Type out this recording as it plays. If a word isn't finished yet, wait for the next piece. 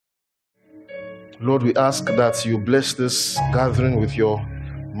Lord, we ask that you bless this gathering with your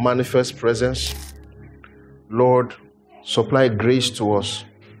manifest presence. Lord, supply grace to us.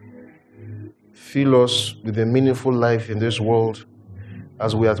 Fill us with a meaningful life in this world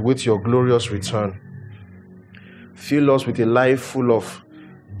as we await your glorious return. Fill us with a life full of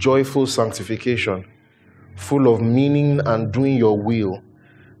joyful sanctification, full of meaning and doing your will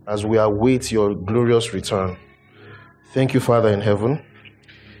as we await your glorious return. Thank you, Father in heaven.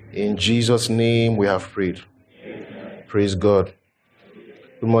 In Jesus' name we have prayed. Amen. Praise God.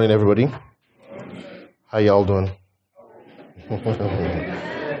 Good morning, everybody. How y'all doing?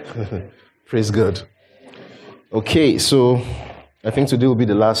 Praise God. Okay, so I think today will be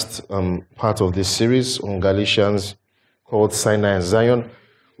the last part of this series on Galatians called Sinai and Zion.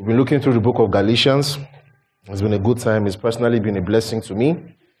 We've been looking through the book of Galatians. It's been a good time. It's personally been a blessing to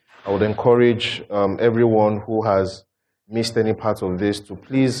me. I would encourage everyone who has missed any part of this to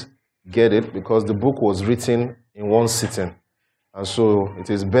please get it, because the book was written in one sitting, and so it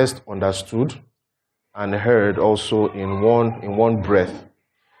is best understood and heard also in one breath,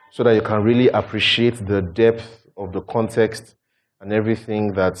 so that you can really appreciate the depth of the context and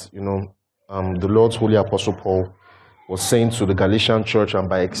everything that the Lord's holy apostle Paul was saying to the Galatian church, and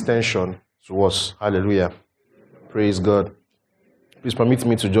by extension to us. Hallelujah. Praise God. Please permit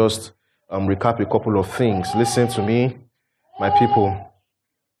me to just recap a couple of things. Listen to me, my people.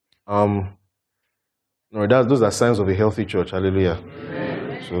 Those are signs of a healthy church. Hallelujah.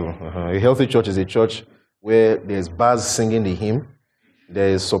 Amen. So a healthy church is a church where there's bass singing the hymn, there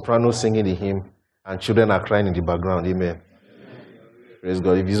is soprano singing the hymn, and children are crying in the background. Amen. Praise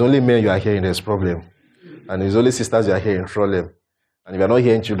God. If it's only men you are hearing, there's problem. And if it's only sisters you are hearing, problem. And if you are not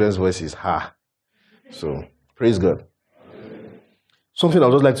hearing children's voices, So, praise God. Something I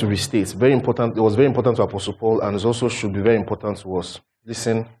would just like to restate, very important. It was very important to Apostle Paul, and it also should be very important to us.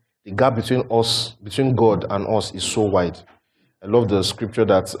 Listen, the gap between God and us is so wide. I love the scripture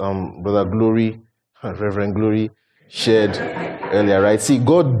that Brother Glory, Reverend Glory, shared earlier, right? See,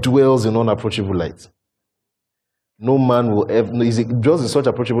 God dwells in unapproachable light. No man will ever, he dwells in such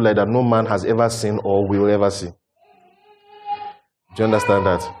approachable light that no man has ever seen or will ever see. Do you understand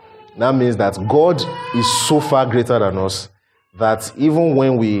that? That means that God is so far greater than us that even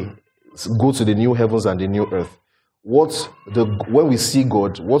when we go to the new heavens and the new earth, when we see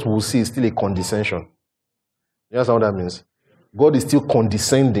God, what we will see is still a condescension. You understand what that means? God is still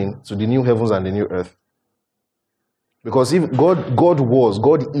condescending to the new heavens and the new earth. Because if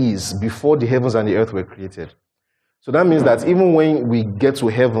God is before the heavens and the earth were created. So that means that even when we get to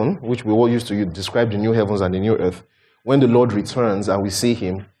heaven, which we all used to describe the new heavens and the new earth, when the Lord returns and we see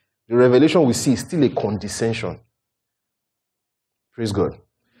him, the revelation we see is still a condescension. Praise God.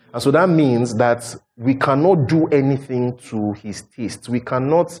 And so that means that we cannot do anything to his taste. We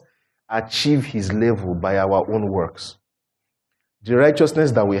cannot achieve his level by our own works. The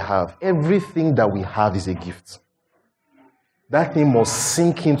righteousness that we have, everything that we have is a gift. That thing must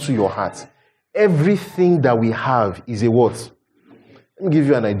sink into your heart. Everything that we have is a what? Let me give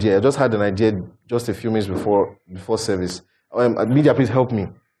you an idea. I just had an idea just a few minutes before service. Media, please help me.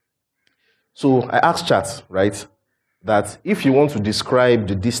 So I asked chat, right, that if you want to describe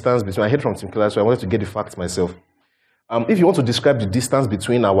the distance between, I heard from Tim Keller, so I wanted to get the facts myself. If you want to describe the distance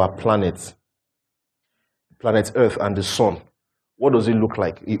between our planet Earth and the sun, what does it look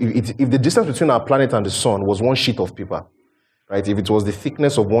like? If the distance between our planet and the sun was one sheet of paper, right? If it was the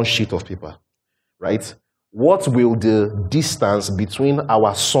thickness of one sheet of paper, right? What will the distance between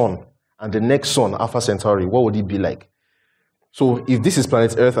our sun and the next sun, Alpha Centauri, what would it be like? So if this is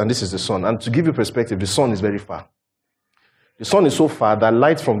planet Earth and this is the sun, and to give you perspective, the sun is very far. The sun is so far that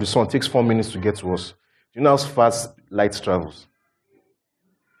light from the sun takes 4 minutes to get to us. Do you know how fast light travels?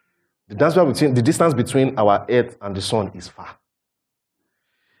 The distance between our Earth and the sun is far.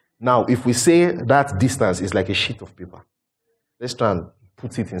 Now, if we say that distance is like a sheet of paper, let's try and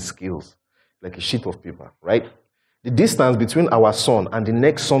put it in scales, like a sheet of paper, right? The distance between our sun and the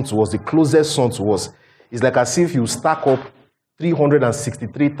next sun to us, the closest sun to us, is like as if you stack up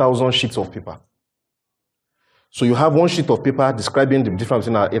 363,000 sheets of paper. So you have one sheet of paper describing the difference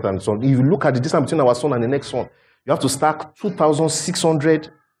between our Earth and the sun. If you look at the distance between our sun and the next sun, you have to stack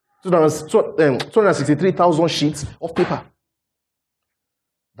 263,000 sheets of paper.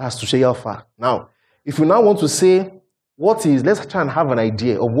 That's to show you how far. Now, if we now want to say, let's try and have an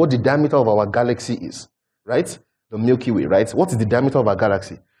idea of what the diameter of our galaxy is, right? The Milky Way, right? What is the diameter of our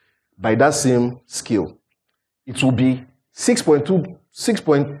galaxy? By that same scale, it will be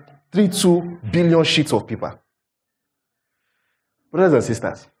 6.32 billion sheets of paper. Brothers and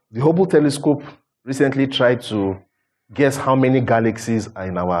sisters, the Hubble telescope recently tried to guess how many galaxies are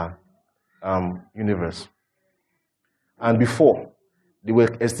in our universe. And before, they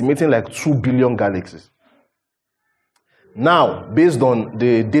were estimating like 2 billion galaxies. Now, based on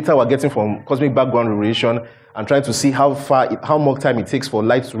the data we're getting from cosmic background radiation and trying to see how much time it takes for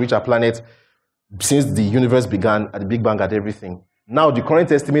light to reach our planet since the universe began at the Big Bang and everything. Now, the current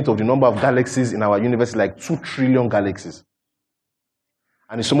estimate of the number of galaxies in our universe is like 2 trillion galaxies.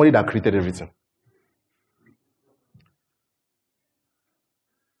 And it's somebody that created everything.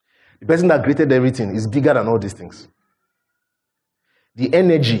 The person that created everything is bigger than all these things. The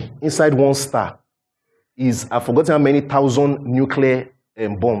energy inside one star is, I've forgotten how many thousand nuclear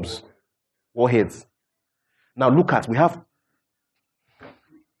bombs, warheads. Now look at, we have...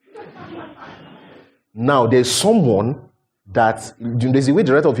 Now there's someone that, there's a way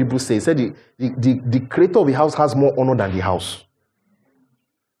the writer of Hebrews says, he said the creator of the house has more honor than the house.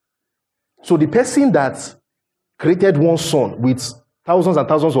 So the person that created one sun with thousands and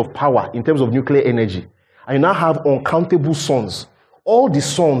thousands of power in terms of nuclear energy, and you now have uncountable suns, all the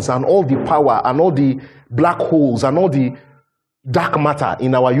suns and all the power and all the black holes and all the dark matter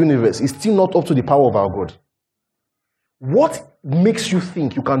in our universe is still not up to the power of our God. What makes you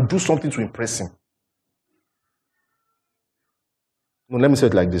think you can do something to impress him? No, let me say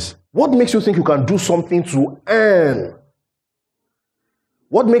it like this. What makes you think you can do something to earn?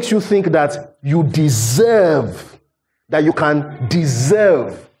 What makes you think that you deserve, that you can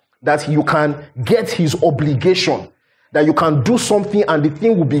deserve, that you can get his obligation, that you can do something and the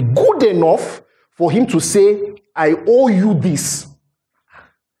thing will be good enough for him to say, I owe you this?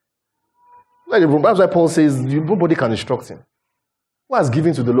 That's why Paul says, nobody can instruct him. Who has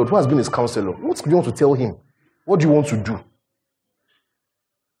given to the Lord? Who has been his counselor? What do you want to tell him? What do you want to do?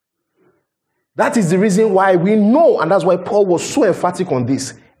 That is the reason why we know, and that's why Paul was so emphatic on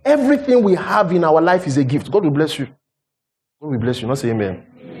this. Everything we have in our life is a gift. God will bless you. God will bless you. Not say amen.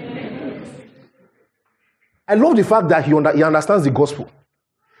 I love the fact that he understands the gospel.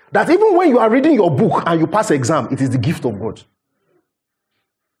 That even when you are reading your book and you pass exam, it is the gift of God.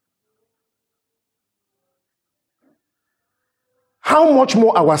 How much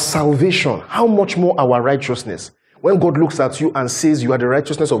more our salvation, how much more our righteousness, when God looks at you and says you are the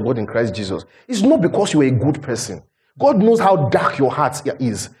righteousness of God in Christ Jesus, it's not because you are a good person. God knows how dark your heart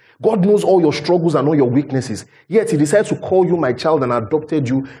is. God knows all your struggles and all your weaknesses. Yet he decided to call you my child and adopted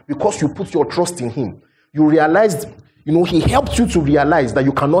you because you put your trust in him. You realized, he helped you to realize that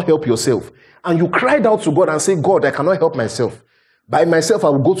you cannot help yourself. And you cried out to God and said, God, I cannot help myself. By myself, I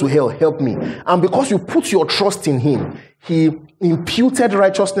will go to hell. Help me. And because you put your trust in him, he imputed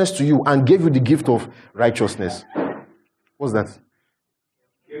righteousness to you and gave you the gift of righteousness. What's that?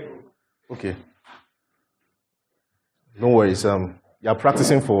 Okay. No worries. You're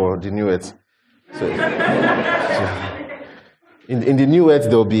practicing for the new earth. So in the new earth,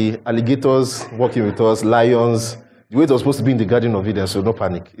 there'll be alligators walking with us, lions. The way it was supposed to be in the Garden of Eden, so no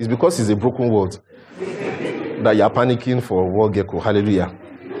panic. It's because it's a broken world that you're panicking for war gecko. Hallelujah.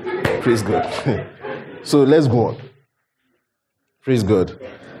 Praise God. So let's go on. Praise God.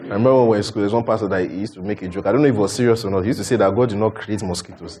 I remember when we were in school, there's one pastor that he used to make a joke. I don't know if it was serious or not. He used to say that God did not create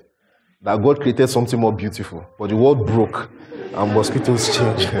mosquitoes. That God created something more beautiful. But the world broke and mosquitoes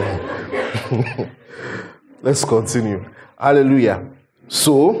changed. Let's continue. Hallelujah.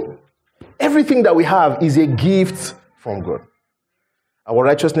 So, everything that we have is a gift from God. Our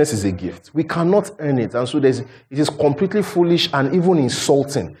righteousness is a gift. We cannot earn it. And so it is completely foolish and even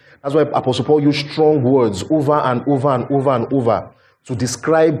insulting. That's why Apostle Paul used strong words over and over and over and over to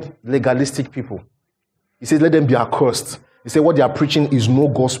describe legalistic people. He says, let them be accursed. He said, what they are preaching is no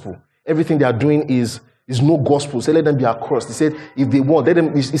gospel. Everything they are doing is no gospel. He said, let them be accursed. He said, if they want, let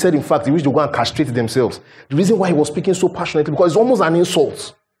them, he said, in fact, he wished to go and castrate themselves. The reason why he was speaking so passionately, because it's almost an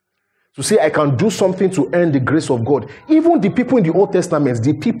insult to say, I can do something to earn the grace of God. Even the people in the Old Testament,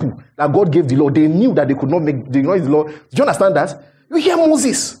 the people that God gave the law, they knew that they could not make the law. Do you understand that? You hear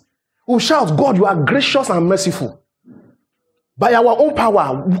Moses who shouts, God, you are gracious and merciful. By our own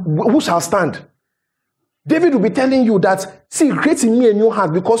power, who shall stand? David will be telling you that, see, create in me a new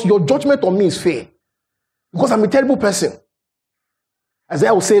heart because your judgment on me is fair. Because I'm a terrible person.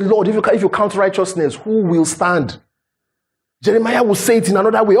 Isaiah will say, Lord, if you count righteousness, who will stand? Jeremiah will say it in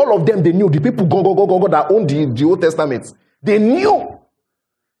another way. All of them, they knew. The people that owned the Old Testament. They knew.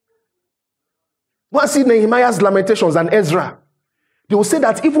 Once see Nehemiah's lamentations and Ezra, they will say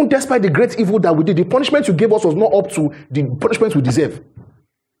that even despite the great evil that we did, the punishment you gave us was not up to the punishment we deserve.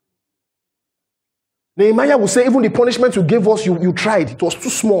 Nehemiah will say, even the punishment you gave us, you tried. It was too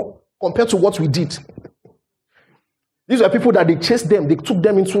small compared to what we did. These are people that they chased them. They took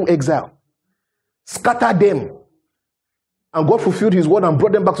them into exile. Scattered them. And God fulfilled his word and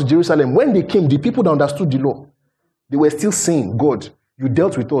brought them back to Jerusalem. When they came, the people that understood the law, they were still saying, God, you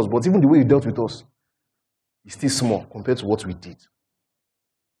dealt with us, but even the way you dealt with us is still small compared to what we did.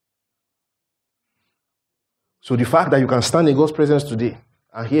 So the fact that you can stand in God's presence today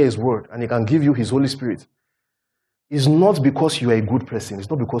and hear his word and he can give you his Holy Spirit is not because you are a good person. It's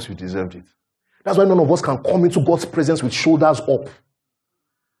not because you deserved it. That's why none of us can come into God's presence with shoulders up.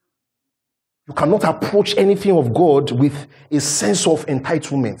 You cannot approach anything of God with a sense of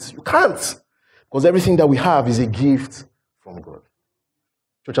entitlement. You can't. Because everything that we have is a gift from God.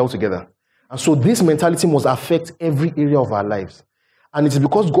 Church, all together. And so this mentality must affect every area of our lives. And it is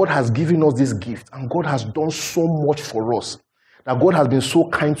because God has given us this gift and God has done so much for us, that God has been so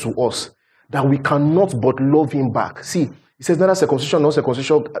kind to us, that we cannot but love him back. See, he says neither circumcision nor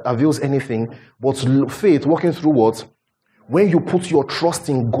circumcision avails anything, but faith working through what? When you put your trust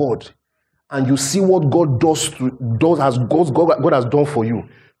in God and you see what God God has done for you,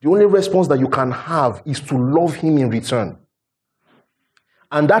 the only response that you can have is to love him in return.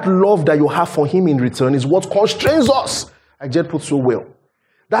 And that love that you have for him in return is what constrains us. I just put so well.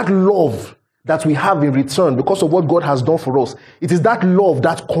 That love that we have in return because of what God has done for us, it is that love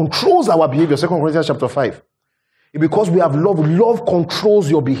that controls our behavior. 2 Corinthians chapter 5. Because we have love controls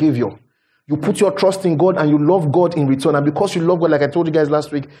your behavior. You put your trust in God and you love God in return. And because you love God, like I told you guys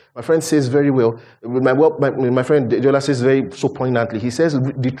last week, my friend says very well, my friend Jola says very so poignantly, he says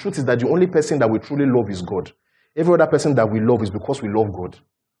the truth is that the only person that we truly love is God. Every other person that we love is because we love God.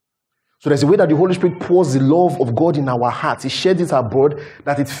 So there's a way that the Holy Spirit pours the love of God in our hearts. He sheds it abroad,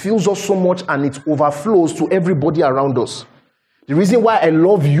 that it fills us so much and it overflows to everybody around us. The reason why I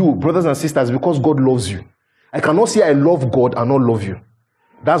love you, brothers and sisters, is because God loves you. I cannot say I love God and not love you.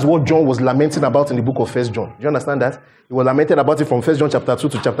 That's what John was lamenting about in the book of 1 John. Do you understand that? He was lamenting about it from 1 John chapter 2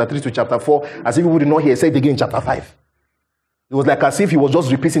 to chapter 3 to chapter 4, as if he would not hear. Say it again in chapter 5. It was like as if he was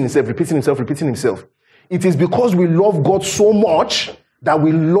just repeating himself. It is because we love God so much that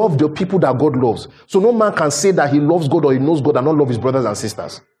we love the people that God loves. So no man can say that he loves God or he knows God and not love his brothers and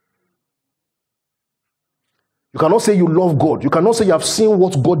sisters. You cannot say you love God. You cannot say you have seen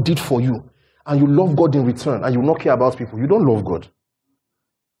what God did for you and you love God in return and you will not care about people. You don't love God.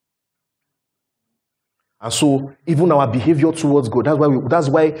 And so, even our behavior towards God, that's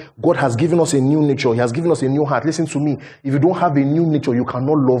why God has given us a new nature. He has given us a new heart. Listen to me. If you don't have a new nature, you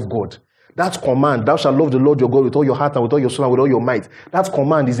cannot love God. That command, thou shalt love the Lord your God with all your heart and with all your soul and with all your might. That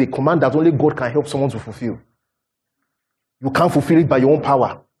command is a command that only God can help someone to fulfill. You can't fulfill it by your own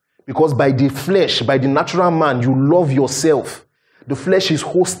power. Because by the flesh, by the natural man, you love yourself. The flesh is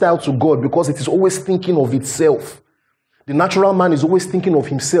hostile to God because it is always thinking of itself. The natural man is always thinking of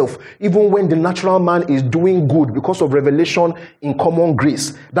himself. Even when the natural man is doing good because of revelation in common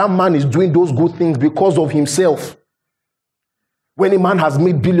grace, that man is doing those good things because of himself. When a man has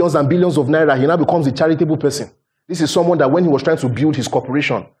made billions and billions of naira, he now becomes a charitable person. This is someone that when he was trying to build his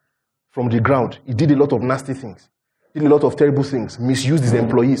corporation from the ground, he did a lot of nasty things, did a lot of terrible things, misused his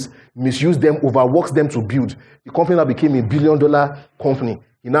employees, misused them, overworked them to build. The company now became $1 billion company.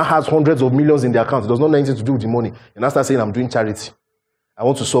 He now has hundreds of millions in the account. It does not have anything to do with the money. He now starts saying, I'm doing charity. I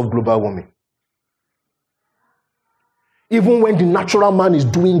want to solve global warming. Even when the natural man is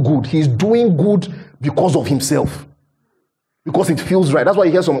doing good, he's doing good because of himself. Because it feels right. That's why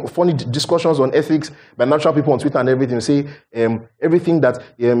you hear some funny discussions on ethics by natural people on Twitter and everything. Say everything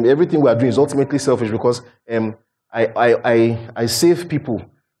we are doing is ultimately selfish because I save people.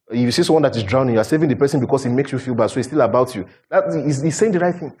 If you see someone that is drowning, you are saving the person because it makes you feel bad. So it's still about you. He's saying the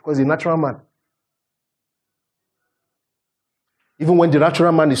right thing because he's a natural man. Even when the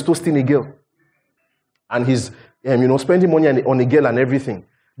natural man is toasting a girl and he's spending money on a girl and everything.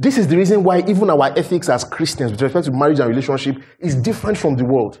 This is the reason why even our ethics as Christians with respect to marriage and relationship is different from the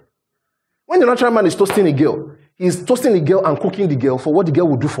world. When the natural man is toasting a girl, he's toasting a girl and cooking the girl for what the girl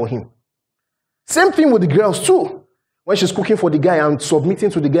will do for him. Same thing with the girls too. When she's cooking for the guy and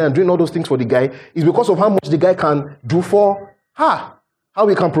submitting to the guy and doing all those things for the guy, is because of how much the guy can do for her. How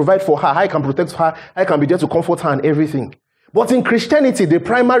he can provide for her, how he can protect her, how he can be there to comfort her and everything. But in Christianity, the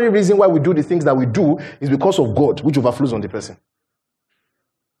primary reason why we do the things that we do is because of God, which overflows on the person.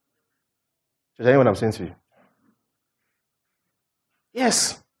 Is that what I'm saying to you?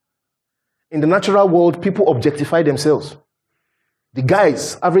 Yes. In the natural world, people objectify themselves.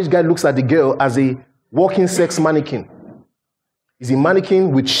 The average guy looks at the girl as a walking sex mannequin. He's a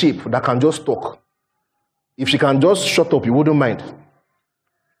mannequin with shape that can just talk. If she can just shut up, he wouldn't mind.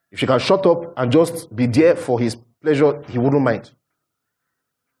 If she can shut up and just be there for his pleasure, he wouldn't mind.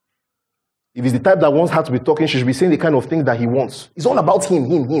 If he's the type that wants her to be talking, she should be saying the kind of thing that he wants. It's all about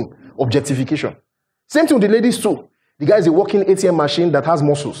him. Objectification. Same thing with the ladies too. The guy is a walking ATM machine that has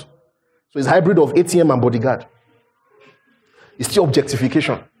muscles. So it's a hybrid of ATM and bodyguard. It's still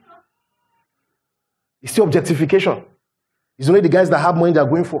objectification. It's still objectification. It's only the guys that have money they're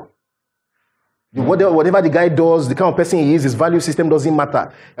going for. Whatever the guy does, the kind of person he is, his value system doesn't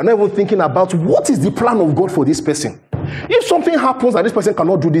matter. You're not even thinking about what is the plan of God for this person. If something happens and this person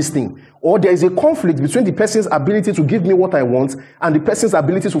cannot do this thing, or there is a conflict between the person's ability to give me what I want and the person's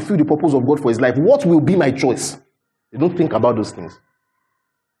ability to fulfill the purpose of God for his life, what will be my choice? You don't think about those things.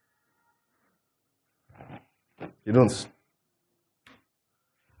 You don't.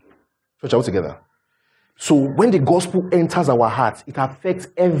 Church, are we together? So when the gospel enters our hearts, it affects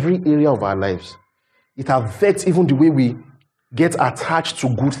every area of our lives. It affects even the way we get attached to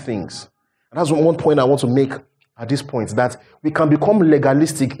good things. And that's one point I want to make at this point, that we can become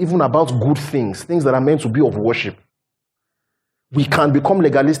legalistic even about good things, things that are meant to be of worship. We can become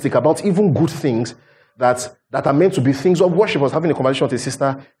legalistic about even good things that are meant to be things of worship. I was having a conversation with a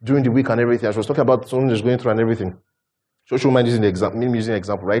sister during the week and everything. She was talking about someone who's going through and everything. So she mind using the example, me using an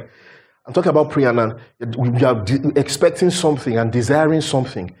example, right? I'm talking about prayer and we are expecting something and desiring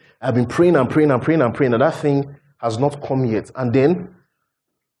something. I've been praying and praying and praying and praying, and that thing has not come yet. And then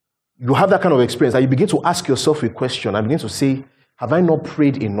you have that kind of experience, and you begin to ask yourself a question and begin to say, have I not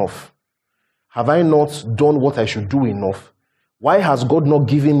prayed enough? Have I not done what I should do enough? Why has God not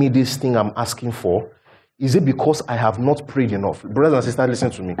given me this thing I'm asking for? Is it because I have not prayed enough? Brothers and sisters,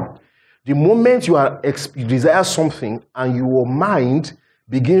 listen to me. The moment you desire something and your mind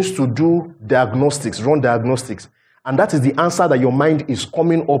begins to do diagnostics, run diagnostics, and that is the answer that your mind is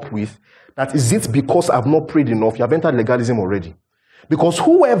coming up with, that is it because I've not prayed enough, you have entered legalism already. Because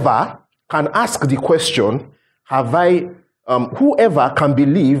whoever can ask the question, whoever can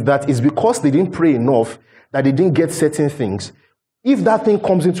believe that it's because they didn't pray enough, that they didn't get certain things, if that thing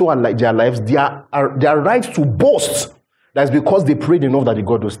comes into their lives, they are right to boast that it's because they prayed enough that they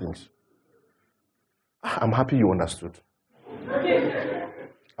got those things. I'm happy you understood.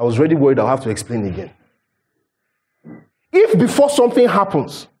 I was really worried I'll have to explain again. If before something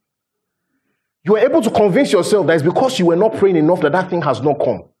happens, you are able to convince yourself that it's because you were not praying enough that thing has not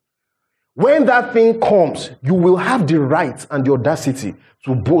come. When that thing comes, you will have the right and the audacity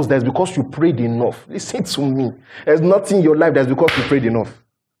to boast that it's because you prayed enough. Listen to me. There's nothing in your life that's because you prayed enough.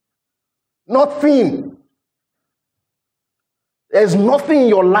 Nothing. There's nothing in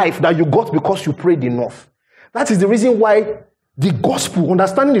your life that you got because you prayed enough. That is the reason why the gospel,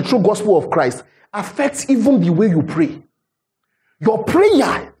 understanding the true gospel of Christ, affects even the way you pray. Your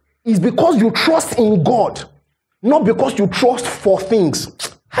prayer is because you trust in God, not because you trust for things.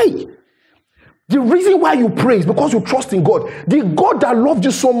 Hey, the reason why you pray is because you trust in God. The God that loved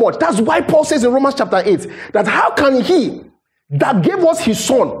you so much. That's why Paul says in Romans chapter 8, that how can he that gave us his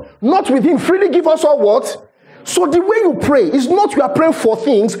son, not with him freely give us all what? So the way you pray is not you are praying for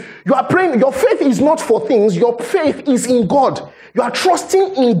things. You are praying, your faith is not for things. Your faith is in God. You are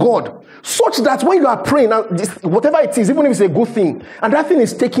trusting in God. Such that when you are praying, whatever it is, even if it's a good thing, and that thing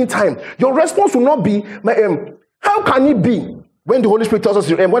is taking time, your response will not be, how can it be when the Holy Spirit tells us,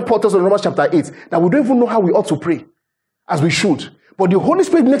 when Paul tells us in Romans chapter 8, that we don't even know how we ought to pray as we should. But the Holy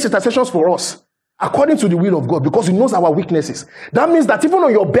Spirit makes intercessions for us according to the will of God because he knows our weaknesses. That means that even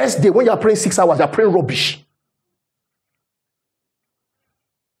on your best day, when you are praying 6 hours, you are praying rubbish.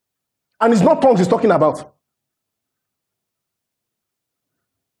 And it's not tongues he's talking about.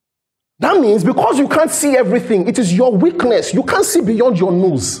 That means because you can't see everything, it is your weakness. You can't see beyond your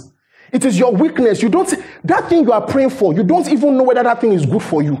nose. It is your weakness. You don't, that thing you are praying for, you don't even know whether that thing is good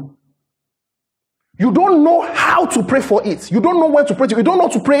for you. You don't know how to pray for it. You don't know when to pray. You don't know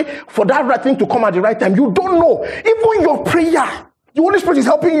to pray for that right thing to come at the right time. You don't know. Even your prayer, the Holy Spirit is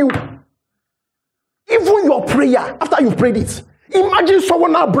helping you. Even your prayer, after you've prayed it. Imagine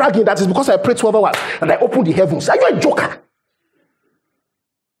someone now bragging that it's because I prayed 12 hours and I opened the heavens. Are you a joker?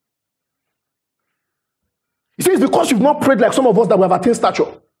 He says, because you've not prayed like some of us that we have attained stature.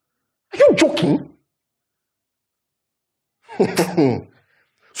 Are you joking?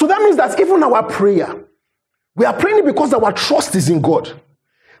 So that means that even our prayer, we are praying because our trust is in God.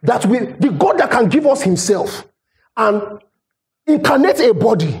 That the God that can give us himself and incarnate a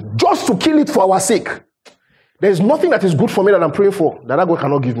body just to kill it for our sake. There is nothing that is good for me that I'm praying for that God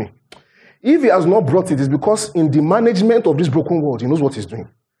cannot give me. If he has not brought it, it's because in the management of this broken world, he knows what he's doing.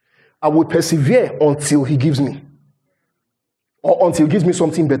 I will persevere until he gives me. Or until he gives me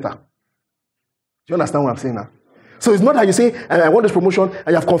something better. Do you understand what I'm saying now? So it's not that you say, I want this promotion, and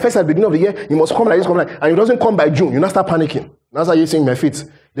you have confessed at the beginning of the year, you must come like this, come like that, and it doesn't come by June. You now start panicking. That's how you're saying my feet.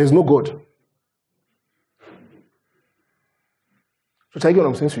 There's no God. So I get what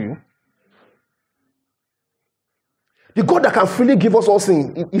I'm saying to you. The God that can freely give us all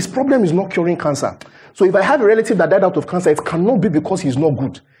things, his problem is not curing cancer. So if I have a relative that died out of cancer, it cannot be because he's not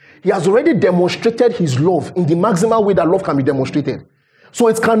good. He has already demonstrated his love in the maximal way that love can be demonstrated. So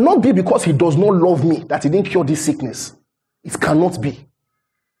it cannot be because he does not love me that he didn't cure this sickness. It cannot be.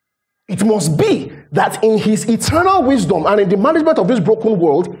 It must be that in his eternal wisdom and in the management of this broken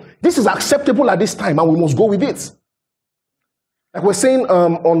world, this is acceptable at this time and we must go with it. Like we're saying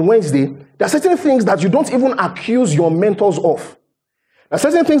on Wednesday, there are certain things that you don't even accuse your mentors of. There are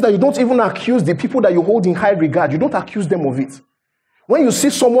certain things that you don't even accuse the people that you hold in high regard. You don't accuse them of it. When you see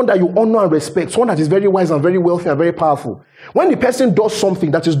someone that you honor and respect, someone that is very wise and very wealthy and very powerful, when the person does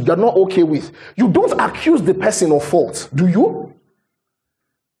something that you're not okay with, you don't accuse the person of fault, do you?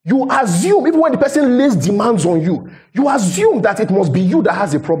 You assume, even when the person lays demands on you, you assume that it must be you that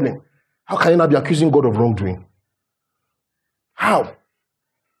has a problem. How can you not be accusing God of wrongdoing? How?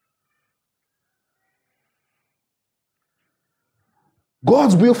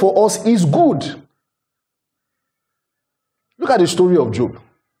 God's will for us is good. Look at the story of Job.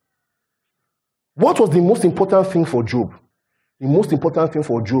 What was the most important thing for Job? The most important thing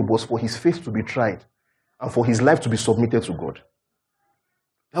for Job was for his faith to be tried and for his life to be submitted to God.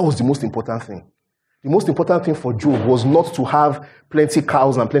 That was the most important thing. The most important thing for Job was not to have plenty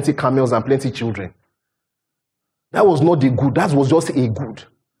cows and plenty camels and plenty children. That was not the good. That was just a good.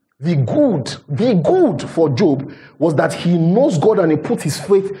 The good for Job was that he knows God and he put his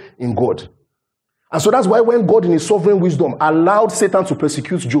faith in God. And so that's why when God in his sovereign wisdom allowed Satan to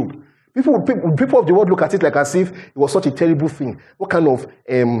persecute Job, people of the world look at it like as if it was such a terrible thing. What kind of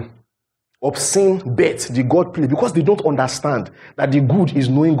obscene bet did God play? Because they don't understand that the good is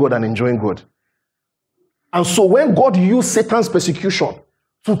knowing God and enjoying God. And so when God used Satan's persecution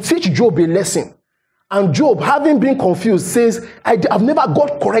to teach Job a lesson, and Job, having been confused, says, I've never,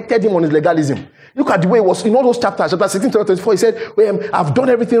 God corrected him on his legalism. Look at the way it was in all those chapters, chapter 16 to 24, he said, I've done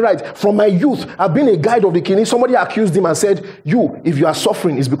everything right. From my youth, I've been a guide of the king. Somebody accused him and said, if you are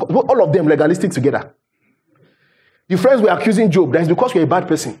suffering, it's because, all of them legalistic together. The friends were accusing Job, that it's because you're a bad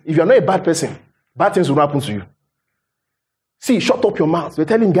person. If you're not a bad person, bad things will happen to you. See, shut up your mouth. They're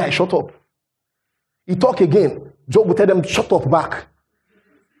telling guys, shut up. He talk again. Job will tell them, shut up back.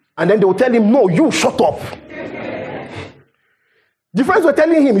 And then they will tell him, no, you shut up. The friends were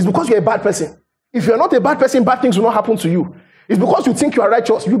telling him, it's because you're a bad person. If you're not a bad person, bad things will not happen to you. It's because you think you are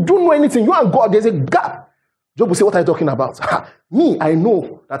righteous. You don't know anything. You and God, there's a gap. Job will say, what are you talking about? Me, I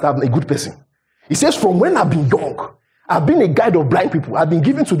know that I'm a good person. He says, from when I've been young, I've been a guide of blind people. I've been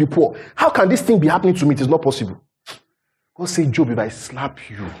given to the poor. How can this thing be happening to me? It is not possible. God said, Job, if I slap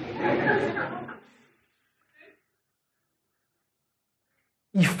you,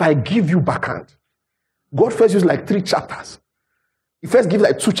 if I give you backhand, God first used like 3 chapters. He first gives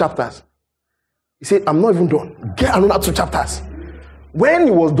like 2 chapters. He said, I'm not even done. Get another 2 chapters. When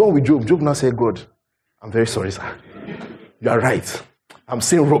he was done with Job, Job now said, God, I'm very sorry, sir. You are right. I'm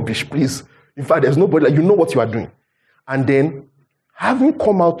saying rubbish, please. In fact, there's nobody, like, you know what you are doing. And then, having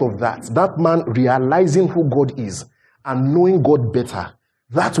come out of that, that man realizing who God is and knowing God better,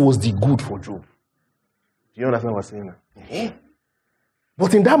 that was the good for Job. Do you understand what I'm saying now? Mm-hmm.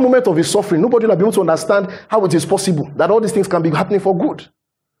 But in that moment of his suffering, nobody will be able to understand how it is possible that all these things can be happening for good.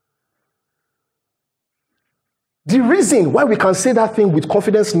 The reason why we can say that thing with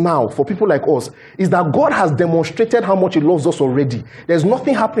confidence now for people like us is that God has demonstrated how much he loves us already. There's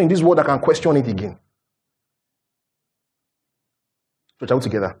nothing happening in this world that can question it again. Put out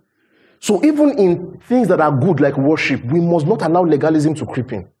together. So even in things that are good like worship, we must not allow legalism to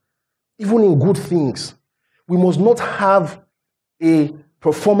creep in. Even in good things, we must not have a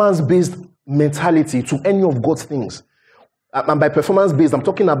performance-based mentality to any of God's things. And by performance-based, I'm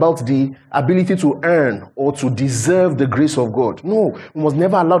talking about the ability to earn or to deserve the grace of God. No, we must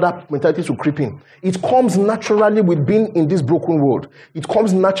never allow that mentality to creep in. It comes naturally with being in this broken world. It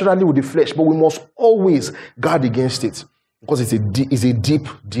comes naturally with the flesh, but we must always guard against it because it's a deep,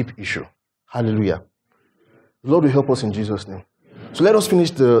 deep issue. Hallelujah. The Lord will help us in Jesus' name. So let us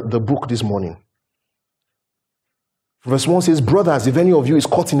finish the book this morning. Verse 1 says, brothers, if any of you is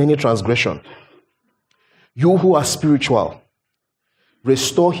caught in any transgression, you who are spiritual,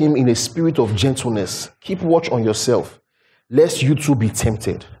 restore him in a spirit of gentleness. Keep watch on yourself, lest you too be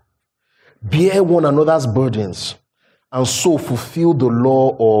tempted. Bear one another's burdens, and so fulfill the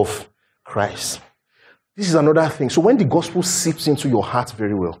law of Christ. This is another thing. So when the gospel seeps into your heart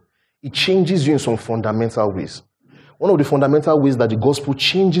very well, it changes you in some fundamental ways. One of the fundamental ways that the gospel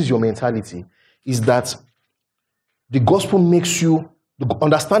changes your mentality is that the gospel makes you,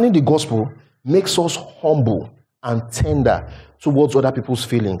 understanding the gospel makes us humble and tender towards other people's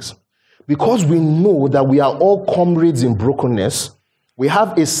feelings. Because we know that we are all comrades in brokenness, we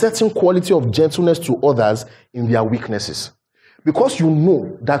have a certain quality of gentleness to others in their weaknesses. Because you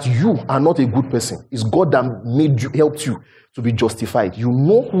know that you are not a good person. It's God that helped you to be justified. You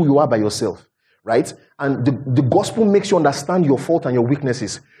know who you are by yourself, right? And the gospel makes you understand your fault and your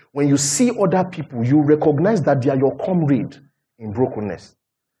weaknesses. When you see other people, you recognize that they are your comrade in brokenness.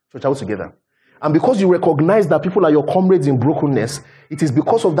 Church, all together. And because you recognize that people are your comrades in brokenness, it is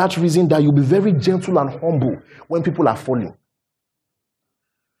because of that reason that you'll be very gentle and humble when people are falling.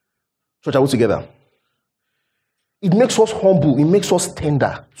 Church, all together. It makes us humble. It makes us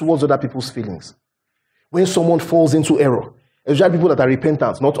tender towards other people's feelings. When someone falls into error, especially people that are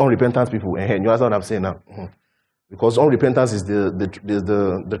repentant, not unrepentant people. You understand what I'm saying now? Because unrepentance is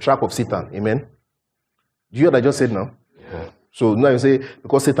the trap of Satan. Amen? Do you hear what I just said now? Yeah. So now you say,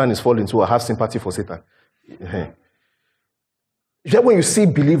 because Satan is falling, so I have sympathy for Satan. When you see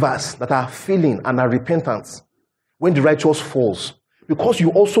believers that are failing and are repentant, when the righteous falls, because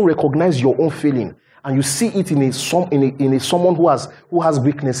you also recognize your own failing, and you see it in someone who has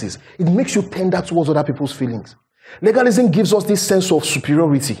weaknesses, it makes you tender towards other people's feelings. Legalism gives us this sense of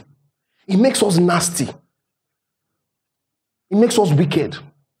superiority. It makes us nasty. It makes us wicked.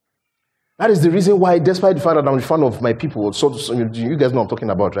 That is the reason why, despite the fact that I'm a fan of my people, so you guys know what I'm talking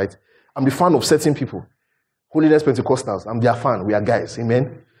about, right? I'm the fan of certain people. Holiness Pentecostals, I'm their fan. We are guys,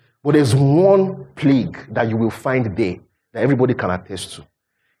 amen? But there's one plague that you will find there that everybody can attest to.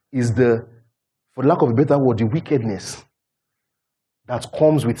 Is for lack of a better word, the wickedness that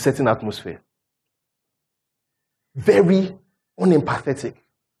comes with certain atmosphere. Very unempathetic.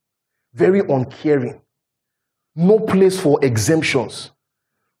 Very uncaring. No place for exemptions.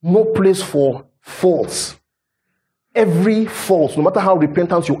 No place for faults. Every fault, no matter how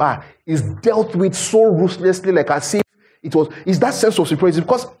repentant you are, is dealt with so ruthlessly, like as if it's that sense of superiority.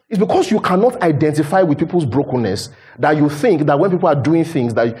 It's because you cannot identify with people's brokenness that you think that when people are doing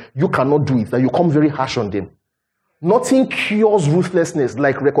things that you cannot do it, that you come very harsh on them. Nothing cures ruthlessness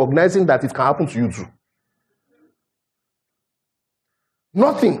like recognizing that it can happen to you too.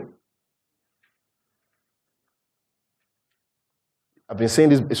 Nothing. I've been saying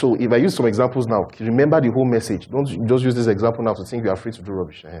this, so if I use some examples now, remember the whole message. Don't just use this example now to think you are free to do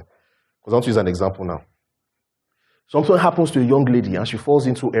rubbish. Because I want to use an example now. Something happens to a young lady and she falls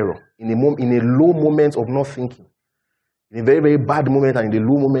into error in a low moment of not thinking. In a very, very bad moment and in the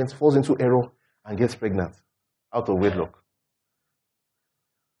low moment, falls into error and gets pregnant out of wedlock.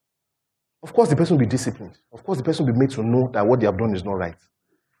 Of course, the person will be disciplined. Of course, the person will be made to know that what they have done is not right.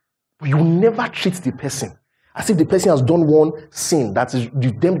 But you never treat the person as if the person has done one sin that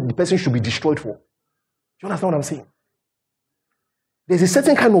the person should be destroyed for. Do you understand what I'm saying? There's a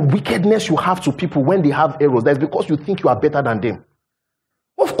certain kind of wickedness you have to people when they have errors. That's because you think you are better than them.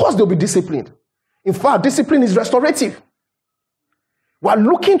 Of course, they'll be disciplined. In fact, discipline is restorative. We're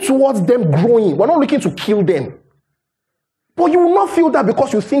looking towards them growing. We're not looking to kill them. But you will not feel that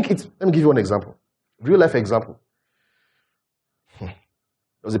because you think it's... Let me give you an example. Real life example. There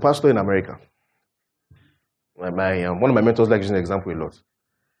was a pastor in America. One of my mentors likes using the example a lot.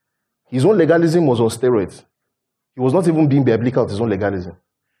 His own legalism was on steroids. He was not even being biblical with his own legalism.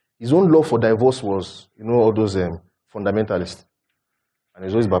 His own law for divorce was, all those fundamentalists. And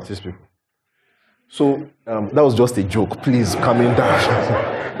it's always Baptist people. So, that was just a joke. Please, calm down.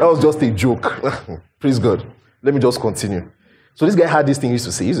 That was just a joke. Praise God. Let me just continue. So this guy had this thing he used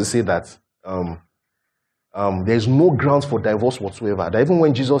to say. He used to say that there's no grounds for divorce whatsoever. That even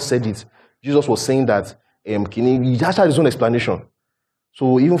when Jesus said it, Jesus was saying that he just had his own explanation.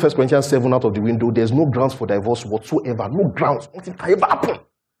 So even 1 Corinthians 7 out of the window, there's no grounds for divorce whatsoever. No grounds. Nothing can ever happen.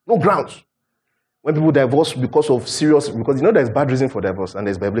 No grounds. When people divorce because there's bad reason for divorce and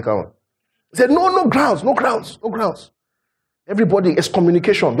there's biblical one. He said, no grounds, no grounds, no grounds. Everybody,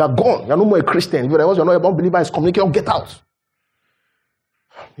 excommunication. You are gone. You are no more a Christian. If you are not a believer, excommunication, get out.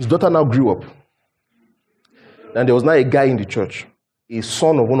 His daughter now grew up. And there was now a guy in the church, a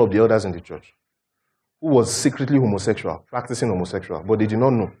son of one of the elders in the church, who was secretly homosexual, practicing homosexual, but they did not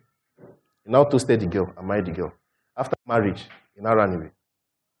know. He now toasted the girl and married the girl. After marriage, he now ran away.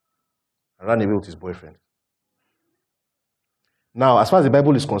 And ran away with his boyfriend. Now, as far as the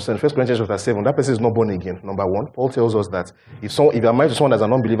Bible is concerned, 1 Corinthians chapter 7, that person is not born again. Number one, Paul tells us that if you are married to someone as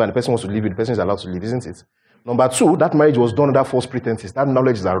an unbeliever and the person wants to leave it, the person is allowed to leave, isn't it? Number two, that marriage was done under false pretenses. That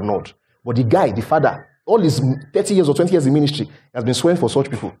knowledge is annulled. But the guy, the father, all his 30 years or 20 years in ministry, has been swearing for such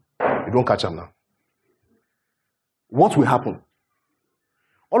people. You don't catch him now. What will happen?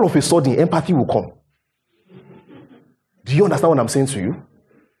 All of a sudden, empathy will come. Do you understand what I'm saying to you?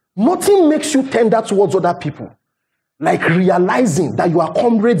 Nothing makes you tender towards other people Like realizing that you are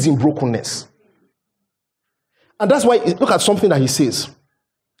comrades in brokenness. And that's why, look at something that he says.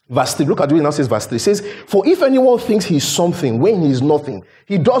 Verse 3, look at what he now says, verse 3. It says, for if anyone thinks he is something when he is nothing,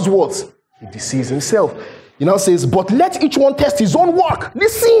 he does what? He deceives himself. He now says, but let each one test his own work.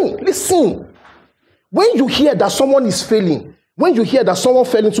 Listen. When you hear that someone is failing, when you hear that someone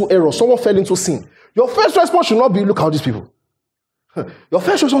fell into error, someone fell into sin, your first response should not be, look at these people. Your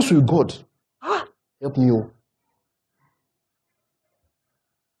first response should be, God, help me.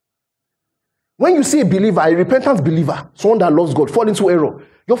 When you see a believer, a repentant believer, someone that loves God, fall into error,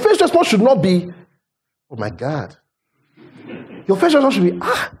 your first response should not be, oh my God. Your first response should be,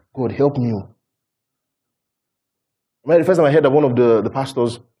 God, help me. The first time I heard that one of the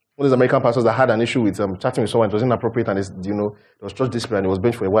pastors, one of these American pastors that had an issue with chatting with someone, it was inappropriate, and there was church discipline, and it was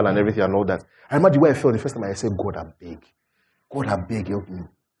benched for a while and everything and all that. I remember the way I felt the first time I said, God, I beg, help me.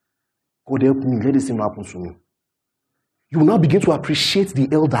 God, help me, let this thing not happen to me. You will now begin to appreciate the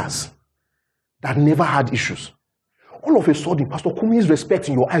elders that never had issues. All of a sudden, Pastor Kumi's respect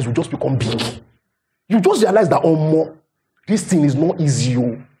in your eyes will just become big. You just realize that, this thing is not easy.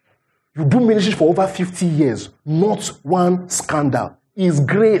 You do ministry for over 50 years, not one scandal. It's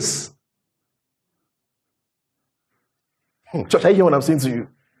grace. Church, I hear what I'm saying to you.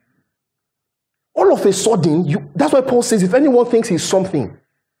 All of a sudden, that's why Paul says, if anyone thinks he's something,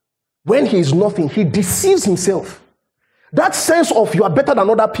 when he is nothing, he deceives himself. That sense of you are better than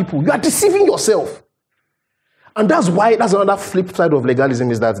other people, you are deceiving yourself. And that's another flip side of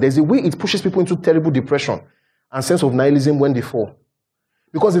legalism, is that there's a way it pushes people into terrible depression and sense of nihilism when they fall.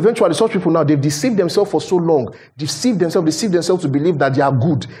 Because eventually, such people now, they've deceived themselves for so long, deceived themselves to believe that they are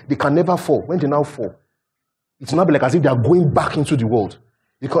good, they can never fall. When they now fall, it's not be like as if they are going back into the world.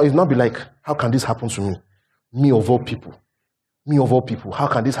 Because it's not be like, how can this happen to me? Me of all people. How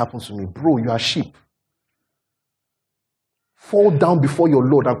can this happen to me? Bro, you are sheep. Fall down before your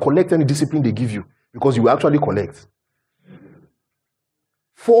Lord and collect any discipline they give you, because you will actually collect.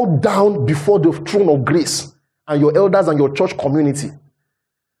 Fall down before the throne of grace and your elders and your church community.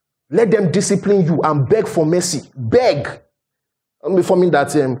 Let them discipline you and beg for mercy. Beg. And before me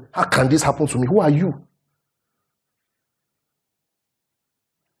that, how can this happen to me? Who are you?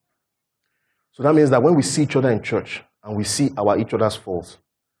 So that means that when we see each other in church and we see each other's faults,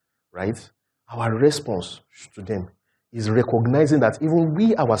 right? Our response to them is recognizing that even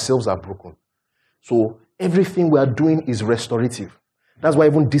we ourselves are broken. So everything we are doing is restorative. That's why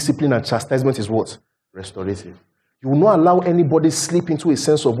even discipline and chastisement is what? Restorative. You will not allow anybody slip into a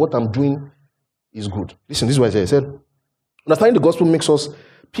sense of what I'm doing is good. Listen, this is what I said. Understanding the gospel makes us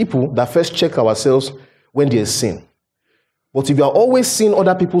people that first check ourselves when there is sin. But if you are always seeing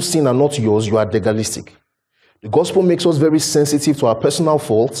other people's sin and not yours, you are legalistic. The gospel makes us very sensitive to our personal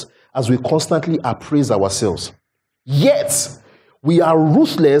faults as we constantly appraise ourselves. Yet, we are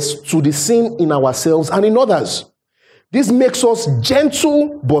ruthless to the sin in ourselves and in others. This makes us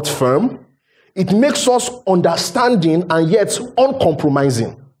gentle but firm. It makes us understanding and yet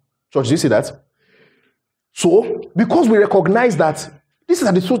uncompromising. Church, do you see that? So, because we recognize that this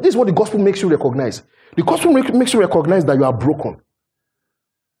is what the gospel makes you recognize. The gospel makes you recognize that you are broken.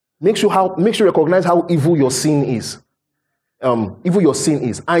 Makes you recognize how evil your sin is.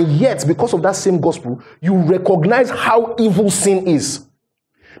 And yet, because of that same gospel, you recognize how evil sin is.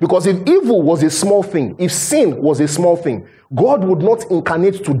 Because if evil was a small thing, if sin was a small thing, God would not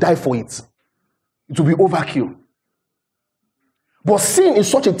incarnate to die for it. It would be overkill. But sin is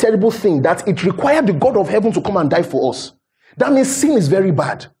such a terrible thing that it required the God of heaven to come and die for us. That means sin is very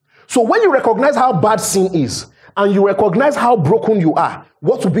bad. So when you recognize how bad sin is, and you recognize how broken you are,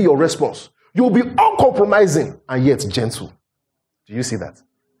 what will be your response? You will be uncompromising and yet gentle. Do you see that?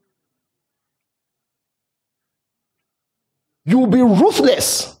 You will be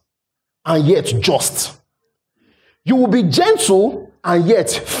ruthless and yet just. You will be gentle and yet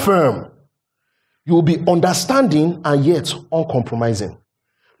firm. You will be understanding and yet uncompromising.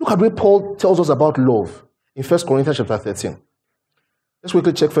 Look at what Paul tells us about love in 1 Corinthians chapter 13. Let's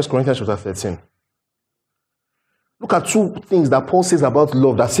quickly check 1 Corinthians chapter 13. Look at two things that Paul says about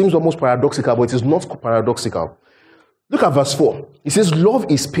love that seems almost paradoxical, but it is not paradoxical. Look at verse 4. He says, love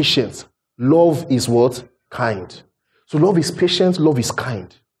is patient. Love is what? Kind. So love is patient, love is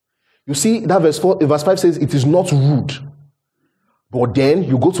kind. You see, that verse 5 says it is not rude. But then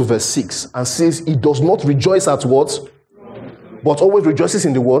you go to verse 6 and says it does not rejoice at what? But always rejoices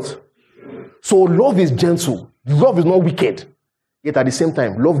in the what? So love is gentle. Love is not wicked. Yet at the same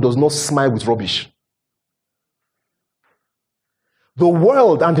time, love does not smile with rubbish. The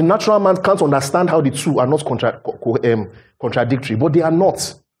world and the natural man can't understand how the two are not contradictory, but they are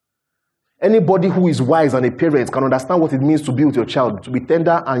not. Anybody who is wise and a parent can understand what it means to be with your child, to be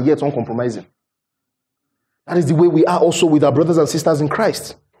tender and yet uncompromising. That is the way we are also with our brothers and sisters in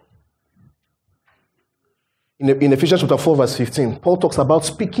Christ. In Ephesians chapter 4, verse 15, Paul talks about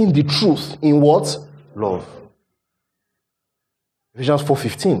speaking the truth in what? Love. Ephesians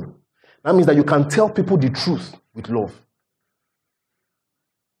 4:15. That means that you can tell people the truth with love.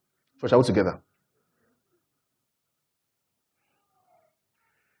 So shall we together?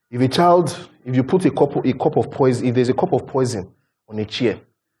 If you put a cup of poison, if there's a cup of poison on a chair,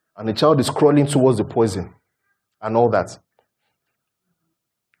 and the child is crawling towards the poison, and all that,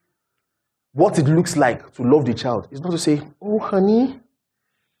 what it looks like to love the child is not to say, "Oh, honey,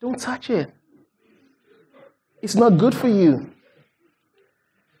 don't touch it. It's not good for you."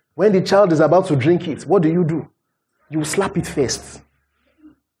 When the child is about to drink it, what do? You slap it first.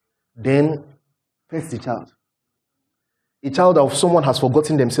 Then, pet the child. A child of someone has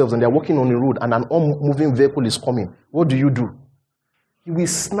forgotten themselves and they're walking on the road and an unmoving vehicle is coming. What do? You will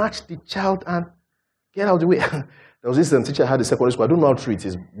snatch the child and get out of the way. There was this teacher I had in secondary school. I don't know how true it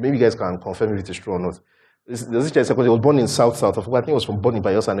is. Maybe you guys can confirm if it is true or not. There was this teacher in secondary school. He was born in South. I think it was from born in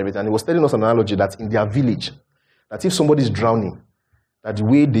Bayelsa and everything. And he was telling us an analogy that in their village, that if somebody is drowning, that the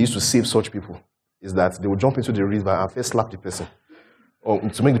way they used to save such people is that they would jump into the river and first slap the person, or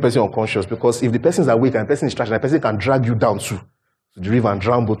to make the person unconscious. Because if the person is awake and the person is trash, the person can drag you down to the river and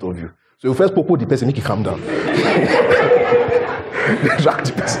drown both of you. So you first poke the person, make it calm down. Drag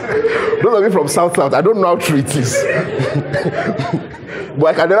the person. Those of you from South, I don't know how true it is. But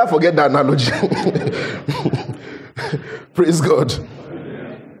I can never forget that analogy. Praise God.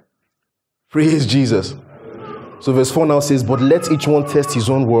 Praise Jesus. So verse 4 now says, "But let each one test his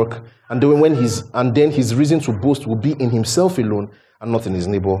own work, and then his reason to boast will be in himself alone and not in his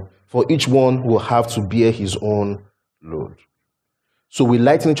neighbor. For each one will have to bear his own load." So we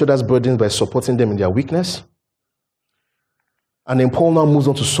lighten each other's burdens by supporting them in their weakness. And then Paul now moves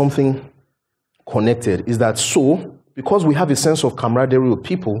on to something connected. Is that so? Because we have a sense of camaraderie with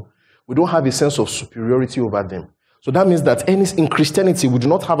people, we don't have a sense of superiority over them. So that means that in Christianity, we do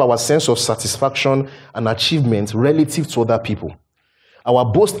not have our sense of satisfaction and achievement relative to other people. Our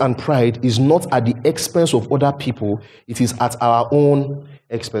boast and pride is not at the expense of other people, it is at our own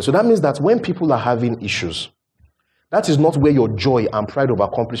expense. So that means that when people are having issues, that is not where your joy and pride of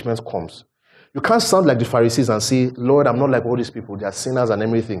accomplishment comes. You can't sound like the Pharisees and say, "Lord, I'm not like all these people. They are sinners and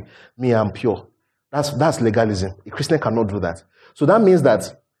everything. Me, I'm pure." That's legalism. A Christian cannot do that. So that means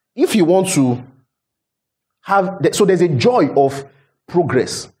that if you want to so there's a joy of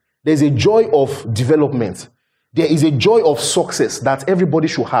progress. There's a joy of development. There is a joy of success that everybody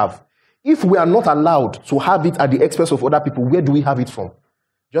should have. If we are not allowed to have it at the expense of other people, where do we have it from?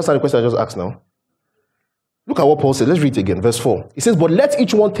 Just like the question I just asked now. Look at what Paul said. Let's read it again. Verse 4. He says, "But let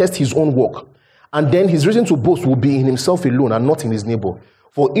each one test his own work, and then his reason to boast will be in himself alone and not in his neighbor.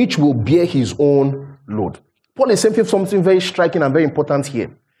 For each will bear his own load." Paul is saying something very striking and very important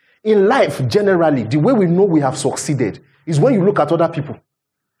here. In life, generally, the way we know we have succeeded is when you look at other people.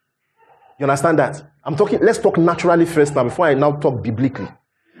 You understand that? Let's talk naturally first now before I now talk biblically.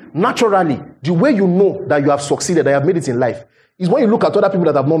 Naturally, the way you know that you have succeeded, that you have made it in life, is when you look at other people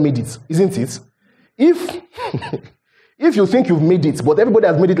that have not made it, isn't it? If you think you've made it, but everybody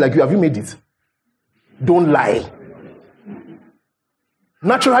has made it like you, have you made it? Don't lie.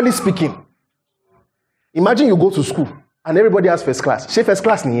 Naturally speaking, imagine you go to school and everybody has first class. Say first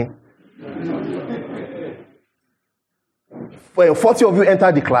class, niye. 40 of you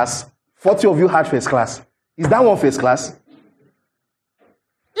entered the class, 40 of you had first class. Is that one first class?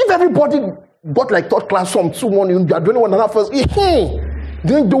 If everybody got like third class, some 2-1, you are doing one another first, then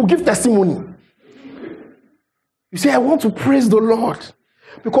they will give testimony. You say, "I want to praise the Lord.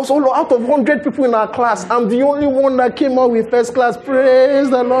 Because out of 100 people in our class, I'm the only one that came out with first class. Praise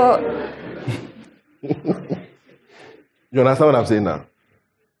the Lord." You understand what I'm saying now?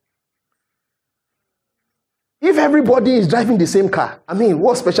 If everybody is driving the same car,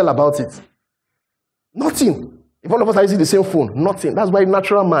 what's special about it? Nothing. If all of us are using the same phone, nothing. That's why the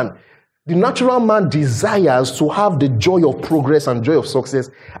natural man desires to have the joy of progress and joy of success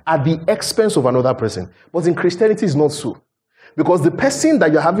at the expense of another person. But in Christianity, it's not so. Because the person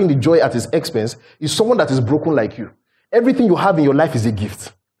that you're having the joy at his expense is someone that is broken like you. Everything you have in your life is a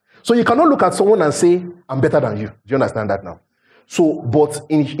gift. So you cannot look at someone and say, "I'm better than you." Do you understand that now? So, but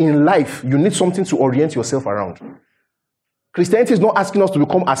in life, you need something to orient yourself around. Christianity is not asking us to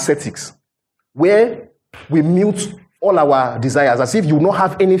become ascetics, where we mute all our desires, as if you will not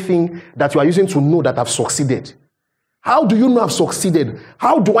have anything that you are using to know that I've succeeded. How do you know I've succeeded?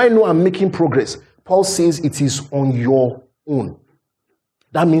 How do I know I'm making progress? Paul says it is on your own.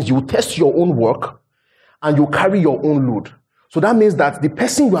 That means you test your own work and you carry your own load. So that means that the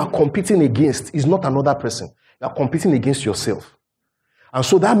person you are competing against is not another person. You are competing against yourself. And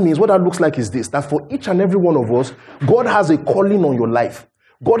so that means what that looks like is this, that for each and every one of us, God has a calling on your life.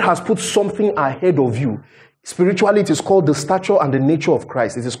 God has put something ahead of you. Spiritually, it is called the stature and the nature of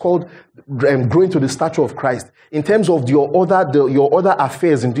Christ. It is called growing to the stature of Christ. In terms of your other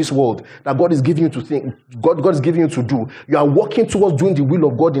affairs in this world that God is giving you to think, God is giving you to do, you are working towards doing the will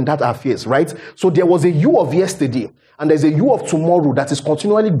of God in that affairs, right? So there was a you of yesterday, and there's a you of tomorrow that is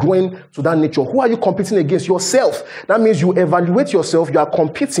continually growing to that nature. Who are you competing against? Yourself. That means you evaluate yourself, you are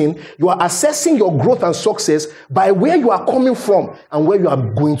competing, you are assessing your growth and success by where you are coming from and where you are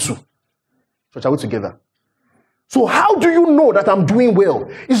going to. Church, are we together? So how do you know that I'm doing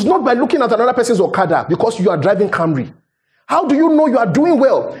well? It's not by looking at another person's Okada because you are driving Camry. How do you know you are doing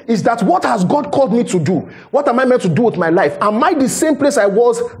well? Is that what has God called me to do? What am I meant to do with my life? Am I the same place I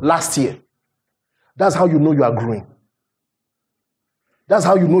was last year? That's how you know you are growing. That's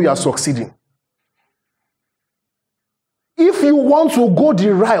how you know you are succeeding. If you want to go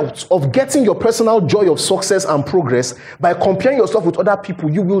the route of getting your personal joy of success and progress by comparing yourself with other people,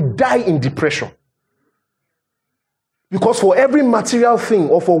 you will die in depression. Because for every material thing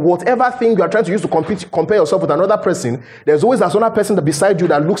or for whatever thing you are trying to use to compare yourself with another person, there's always another person beside you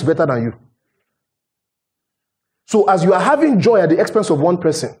that looks better than you. So as you are having joy at the expense of one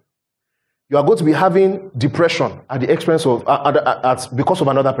person, you are going to be having depression at the expense of because of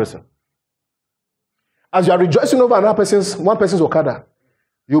another person. As you are rejoicing over one person's Okada,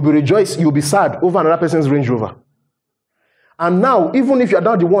 you'll be sad over another person's Range Rover. And now, even if you're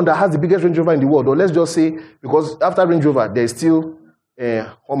not the one that has the biggest Range Rover in the world, or let's just say, because after Range Rover, there's still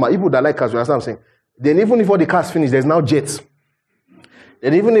people that like cars, you understand what I'm saying? Then even if all the cars finish, there's now jets.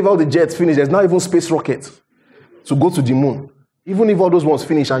 Then even if all the jets finish, there's now even space rockets to go to the moon. Even if all those ones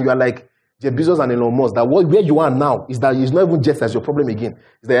finish and you are like Jeff Bezos and Elon Musk, that where you are now is that it's not even jets that's your problem again.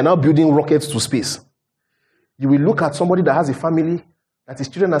 It's that you're now building rockets to space. You will look at somebody that has a family, that his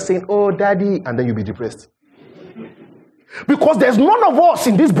children are saying, oh, daddy, and then you'll be depressed. Because there's none of us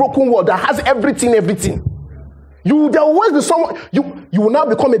in this broken world that has everything. There will always be someone, you will now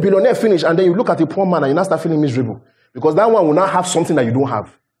become a billionaire, finish, and then you look at a poor man and you now start feeling miserable. Because that one will now have something that you don't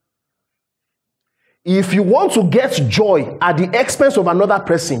have. If you want to get joy at the expense of another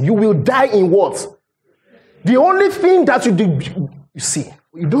person, you will die in what? The only thing that you do, you see,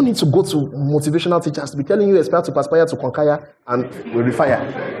 you don't need to go to motivational teachers to be telling you aspire to perspire to conquer and will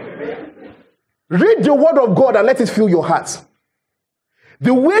refire. Read the word of God and let it fill your heart.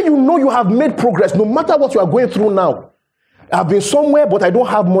 The way you know you have made progress, no matter what you are going through now. I've been somewhere, but I don't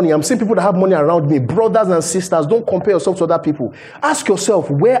have money. I'm seeing people that have money around me. Brothers and sisters, don't compare yourself to other people. Ask yourself,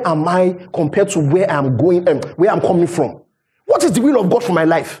 where am I compared to where I'm going and where I'm coming from? What is the will of God for my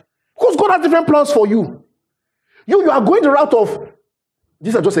life? Because God has different plans for you. You are going the route of,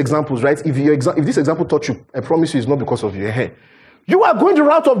 these are just examples, right? If this example taught you, I promise you it's not because of your hair. You are going the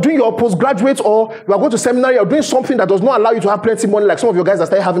route of doing your postgraduate, or you are going to seminary, or doing something that does not allow you to have plenty of money, like some of your guys that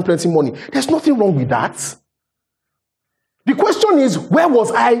started having plenty of money. There's nothing wrong with that. The question is, where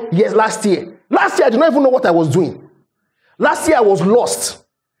was I last year? Last year, I did not even know what I was doing. Last year, I was lost.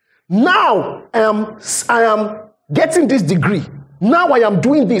 Now, I am getting this degree. Now I am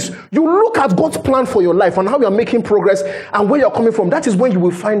doing this. You look at God's plan for your life and how you are making progress and where you're coming from. That is when you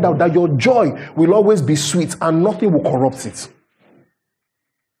will find out that your joy will always be sweet and nothing will corrupt it.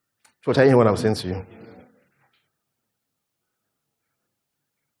 Church, are you hearing what I'm saying to you?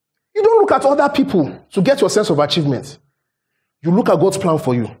 You don't look at other people to get your sense of achievement. You look at God's plan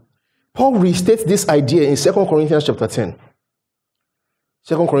for you. Paul restates this idea in 2 Corinthians chapter 10.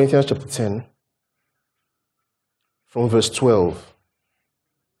 2 Corinthians chapter 10 from verse 12.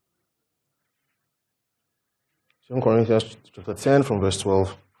 2 Corinthians chapter 10 from verse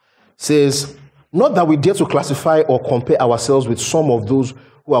 12 says, not that we dare to classify or compare ourselves with some of those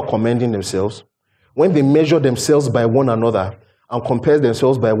who are commending themselves. When they measure themselves by one another and compare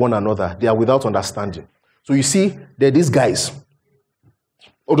themselves by one another, they are without understanding. So you see, there are these guys,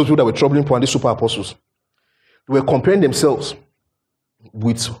 all those people that were troubling Paul and these super apostles, they were comparing themselves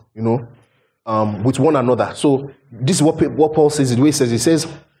with, with one another. So this is what Paul says, the way he says,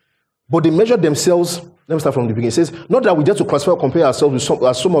 but they measured themselves. Let me start from the beginning. It says, not that we dare to classify or compare ourselves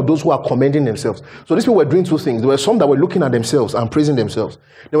with some of those who are commending themselves. So these people were doing two things. There were some that were looking at themselves and praising themselves.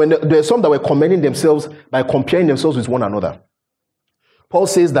 There were some that were commending themselves by comparing themselves with one another. Paul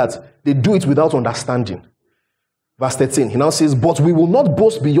says that they do it without understanding. Verse 13, he now says, but we will not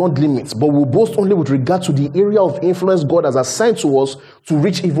boast beyond limits, but we'll boast only with regard to the area of influence God has assigned to us to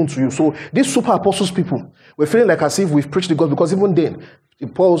reach even to you. So these super apostles people, we're feeling like as if we've preached the gospel, because even then,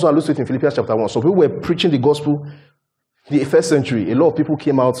 Paul also alludes to it in Philippians chapter 1. So people were preaching the gospel. In the first century, a lot of people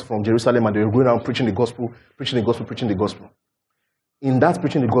came out from Jerusalem and they were going around preaching the gospel, preaching the gospel, preaching the gospel. In that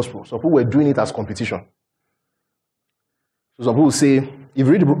preaching the gospel, some people were doing it as competition. So some people say, if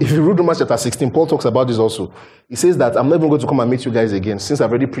you read Romans chapter 16, Paul talks about this also. He says that I'm not even going to come and meet you guys again, since I've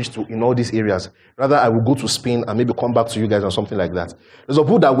already preached in all these areas. Rather, I will go to Spain and maybe come back to you guys or something like that. There's some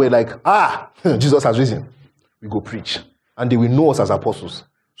people that were like, Jesus has risen. We go preach. And they will know us as apostles.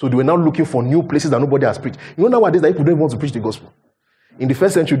 So they were now looking for new places that nobody has preached. You know nowadays that people don't want to preach the gospel. In the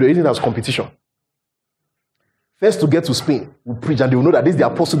first century, they were using it as competition. First to get to Spain, we preach, and they will know that this is the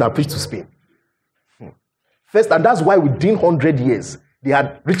apostle that preached to Spain. First, and that's why within 100 years, they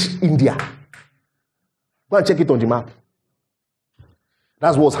had reached India. Go and check it on the map.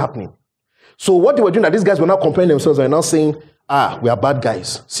 That's what's happening. So what they were doing, that these guys were now comparing themselves and now saying, we are bad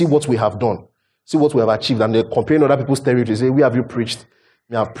guys. See what we have done. See what we have achieved. And they're comparing other people's territory. Say, where have you preached?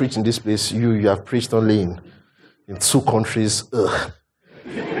 You have preached in this place. You have preached only in 2 countries. Ugh.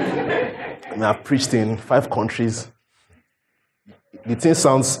 You have preached in 5 countries. The thing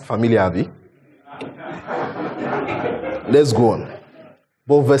sounds familiar, Abby. Let's go on.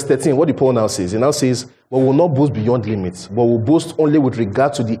 But verse 13, what the Paul now says? He now says, but we will not boast beyond limits, but we'll boast only with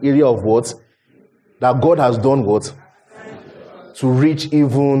regard to the area of what? That God has done what? To reach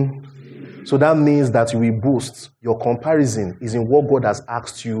even. So that means that you will boast. Your comparison is in what God has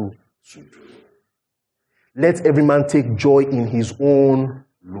asked you to do. Let every man take joy in his own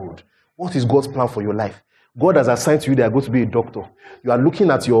load. What is God's plan for your life? God has assigned to you that you're going to be a doctor. You are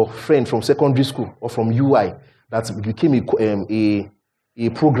looking at your friend from secondary school or from UI that became a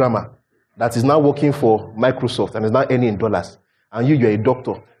programmer that is now working for Microsoft and is now earning in dollars. And you're a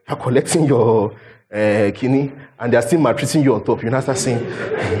doctor. You're collecting your kidney and they're still maltreating you on top. You're not start saying,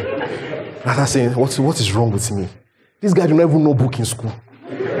 what is wrong with me? This guy don't even know book in school.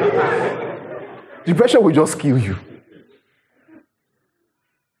 Depression will just kill you.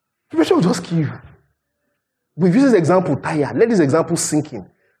 Depression will just kill you. We've used this example, Taya. Let this example sink in.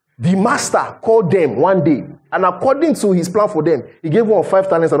 The master called them one day, and according to his plan for them, he gave one 5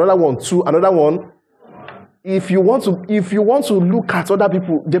 talents, another one 2, another one. If you want to look at other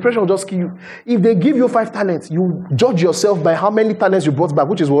people, depression will just kill you. If they give you 5 talents, you judge yourself by how many talents you brought back,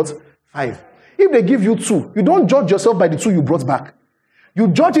 which is what? 5. If they give you 2, you don't judge yourself by the 2 you brought back. You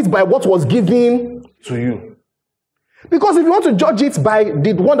judge it by what was given to you. Because if you want to judge it by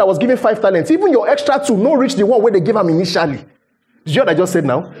the one that was given 5 talents, even your extra 2 no reach the one where they gave him initially. Did you hear what I just said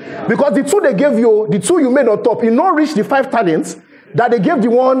now? Yeah. Because the 2 they gave you, the 2 you made on top, it no reach the 5 talents that they gave the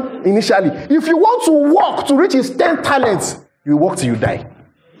one initially. If you want to work to reach his 10 talents, you work till you die.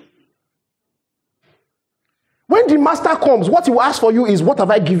 When the master comes, what he will ask for you is, what have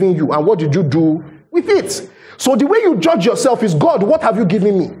I given you and what did you do with it? So the way you judge yourself is, God, what have you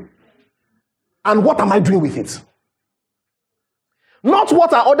given me? And what am I doing with it? Not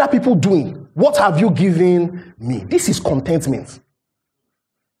what are other people doing. What have you given me? This is contentment.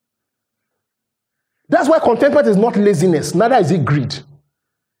 That's why contentment is not laziness, neither is it greed.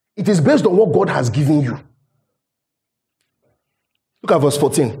 It is based on what God has given you. Look at verse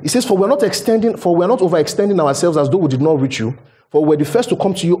 14. It says, for we are not overextending ourselves as though we did not reach you, for we were the first to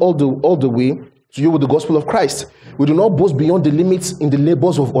come to you all the way to you with the gospel of Christ. We do not boast beyond the limits in the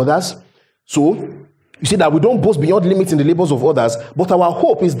labors of others. So, you see that we don't boast beyond limits in the labors of others, but our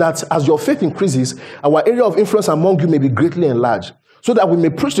hope is that as your faith increases, our area of influence among you may be greatly enlarged, so that we may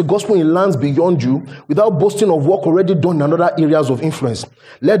preach the gospel in lands beyond you without boasting of work already done in other areas of influence.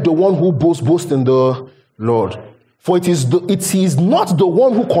 Let the one who boasts boast in the Lord. For it is not the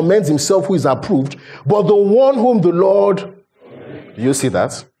one who commends himself who is approved, but the one whom the Lord... Do you see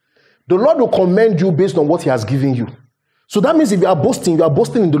that? The Lord will commend you based on what he has given you. So that means if you are boasting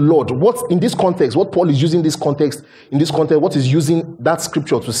in the Lord. What in this context, what Paul is using in this context, what is using that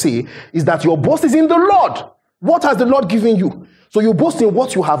scripture to say is that your boast is in the Lord. What has the Lord given you? So you boast in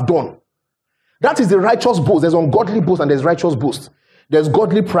what you have done. That is the righteous boast. There's ungodly boast and there's righteous boast. There's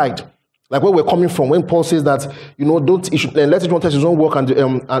godly pride. Like where we're coming from, when Paul says that, let each one test his own work,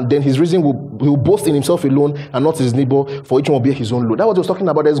 and then his reason will boast in himself alone and not his neighbor, for each one will bear his own load. That's what he was talking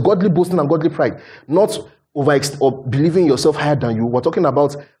about. There's godly boasting and godly pride. Not or believing yourself higher than you. We're talking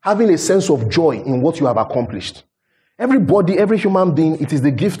about having a sense of joy in what you have accomplished. Everybody, every human being, it is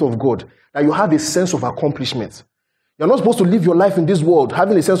the gift of God that you have a sense of accomplishment. You're not supposed to live your life in this world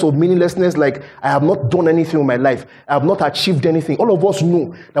having a sense of meaninglessness, like I have not done anything in my life. I have not achieved anything. All of us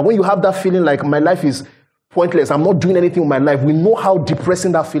know that when you have that feeling like my life is pointless. I'm not doing anything with my life. We know how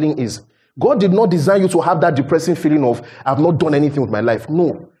depressing that feeling is. God did not design you to have that depressing feeling of, I've not done anything with my life.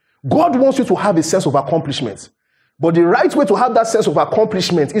 No. God wants you to have a sense of accomplishment. But the right way to have that sense of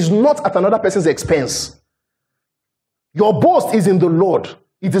accomplishment is not at another person's expense. Your boast is in the Lord.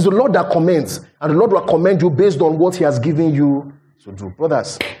 It is the Lord that commends, and the Lord will commend you based on what He has given you to do.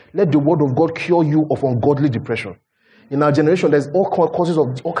 Brothers, let the word of God cure you of ungodly depression. In our generation, there's all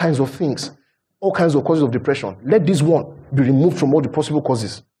kinds of things, all kinds of causes of depression. Let this one be removed from all the possible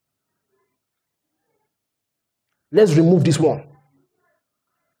causes. Let's remove this one.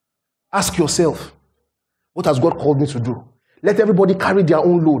 Ask yourself, what has God called me to do? Let everybody carry their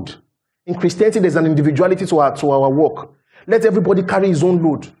own load. In Christianity, there's an individuality to our work. Let everybody carry his own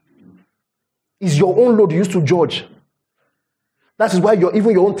load. Is your own load used to judge? That is why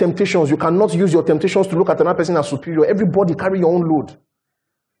even your own temptations, you cannot use your temptations to look at another person as superior. Everybody carry your own load.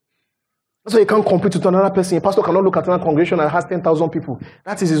 That's why you can't compete with another person. A pastor cannot look at another congregation that has 10,000 people.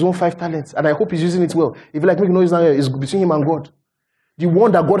 That is his own 5 talents. And I hope he's using it well. If you like me to know it's between him and God. The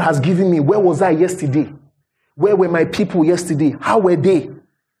one that God has given me, where was I yesterday? Where were my people yesterday? How were they?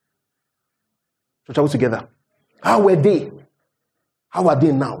 So, shall we together? How were they? How are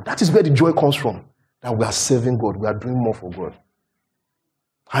they now? That is where the joy comes from. That we are serving God. We are doing more for God.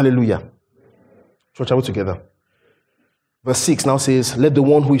 Hallelujah. So, shall we together? Verse 6 now says, let the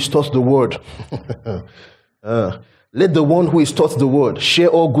one who is taught the word, let the one who is taught the word share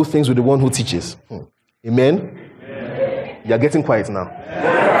all good things with the one who teaches. Amen? Amen. You are getting quiet now.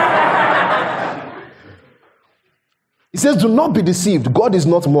 It says, do not be deceived. God is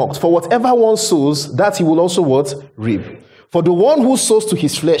not mocked. For whatever one sows, that he will also what? Reap. For the one who sows to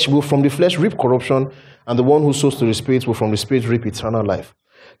his flesh will from the flesh reap corruption, and the one who sows to the Spirit will from the Spirit reap eternal life.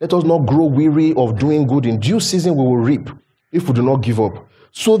 Let us not grow weary of doing good. In due season we will reap, if we do not give up.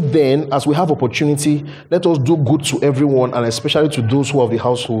 So then, as we have opportunity, let us do good to everyone, and especially to those who are of the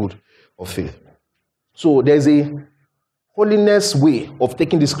household of faith. So there's a holiness way of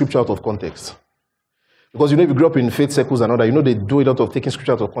taking the scripture out of context. Because if you grew up in faith circles and all that, they do a lot of taking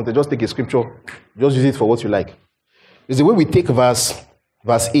scripture out of context. Just take a scripture, just use it for what you like. It's the way we take verse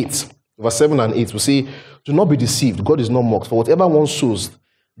 8, verse 7 and 8. We say, do not be deceived. God is not mocked. For whatever one sows,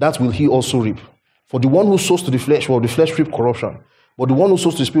 that will he also reap. For the one who sows to the flesh, will the flesh reap corruption. But the one who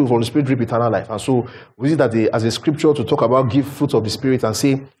sows to the Spirit, will the Spirit reap eternal life. And so we use that as a scripture to talk about give fruit of the Spirit and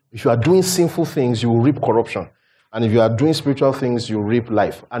say, if you are doing sinful things, you will reap corruption. And if you are doing spiritual things, you reap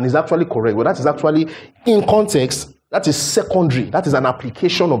life. And it's actually correct. But that is actually, in context, that is secondary. That is an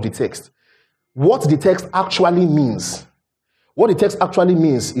application of the text. What the text actually means. What the text actually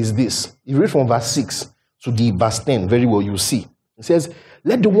means is this. If you read from verse 6 to the verse 10, very well, you'll see. It says,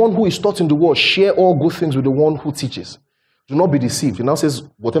 let the one who is taught in the word share all good things with the one who teaches. Do not be deceived. It now says,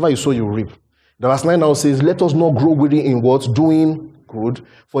 whatever you sow, you reap. The verse 9 now says, let us not grow weary in what? Doing good.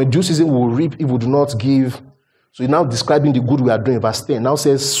 For in due season we will reap if we do not give. So he's now describing the good we are doing. Verse 10 now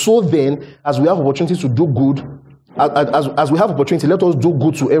says, so then, as we have opportunity to do good, as we have opportunity, let us do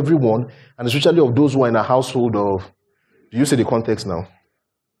good to everyone, and especially of those who are in a household of... Do you see the context now?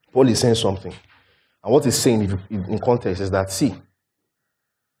 Paul is saying something. And what he's saying in context is that, see,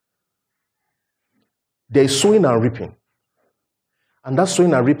 there is sowing and reaping. And that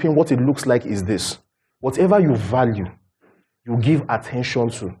sowing and reaping, what it looks like is this. Whatever you value, you give attention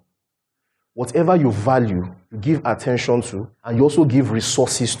to. Whatever you value, you give attention to, and you also give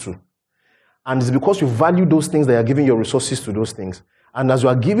resources to. And it's because you value those things that you're giving your resources to those things. And as you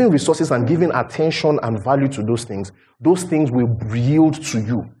are giving resources and giving attention and value to those things will yield to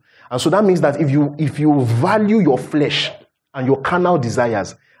you. And so that means that if you value your flesh and your carnal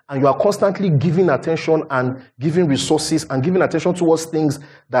desires, and you are constantly giving attention and giving resources and giving attention towards things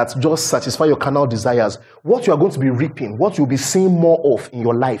that just satisfy your carnal desires, what you are going to be reaping, what you'll be seeing more of in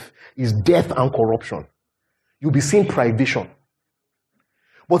your life is death and corruption. You'll be seeing privation.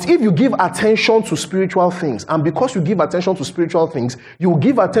 But if you give attention to spiritual things, and because you give attention to spiritual things, you will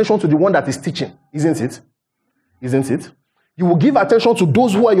give attention to the one that is teaching, isn't it? Isn't it? You will give attention to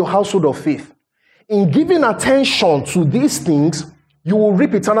those who are your household of faith. In giving attention to these things, you will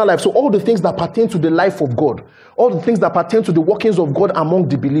reap eternal life. So all the things that pertain to the life of God, all the things that pertain to the workings of God among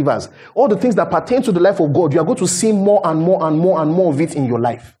the believers, all the things that pertain to the life of God, you are going to see more and more and more and more of it in your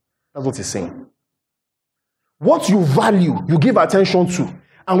life. That's what he's saying. What you value, you give attention to.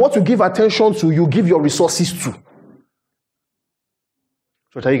 And what you give attention to, you give your resources to.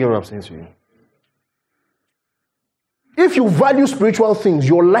 So are you getting what I'm saying to you? If you value spiritual things,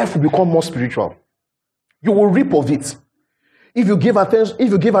 your life will become more spiritual. You will reap of it. If you give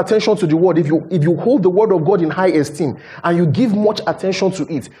attention to the word, if you hold the word of God in high esteem and you give much attention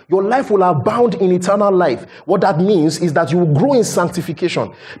to it, your life will abound in eternal life. What that means is that you will grow in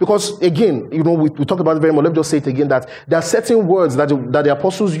sanctification. Because again, we talked about it very much. Let me just say it again, that there are certain words that the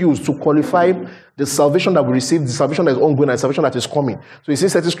apostles use to qualify the salvation that we receive, the salvation that is ongoing, and the salvation that is coming. So you see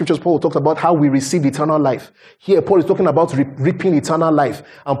certain scriptures, Paul talks about how we receive eternal life. Here, Paul is talking about reaping eternal life.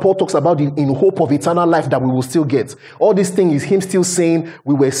 And Paul talks about in hope of eternal life that we will still get. All these things is him still saying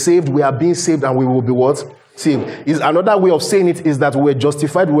we were saved, we are being saved, and we will be what? Saved. Is another way of saying it is that we were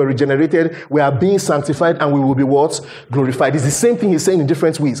justified, we were regenerated, we are being sanctified, and we will be what? Glorified. It's the same thing he's saying in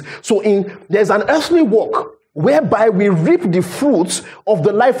different ways. So there's an earthly walk whereby we reap the fruits of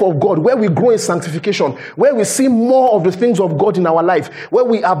the life of God, where we grow in sanctification, where we see more of the things of God in our life, where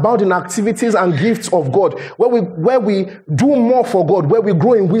we abound in activities and gifts of God, where we do more for God, where we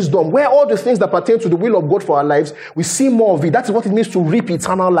grow in wisdom, where all the things that pertain to the will of God for our lives, we see more of it. That is what it means to reap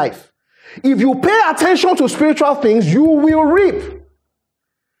eternal life. If you pay attention to spiritual things, you will reap.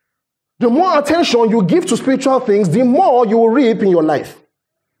 The more attention you give to spiritual things, the more you will reap in your life.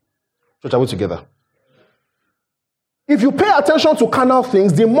 Church, are we together? If you pay attention to carnal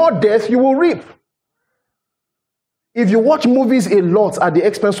things, the more death you will reap. If you watch movies a lot at the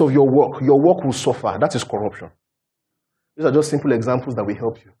expense of your work will suffer. That is corruption. These are just simple examples that will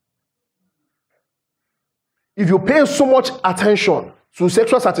help you. If you pay so much attention to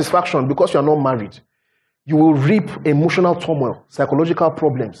sexual satisfaction because you are not married, you will reap emotional turmoil, psychological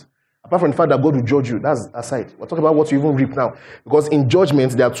problems. Apart from the fact that God will judge you, that's aside. We're talking about what you even reap now. Because in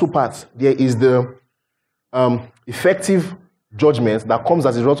judgment, there are two parts. There is the effective judgment that comes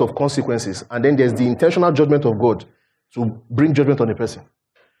as a result of consequences, and then there's the intentional judgment of God to bring judgment on a person.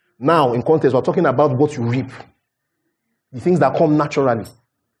 Now, in context, we're talking about what you reap, the things that come naturally.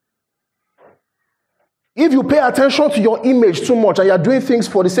 If you pay attention to your image too much and you're doing things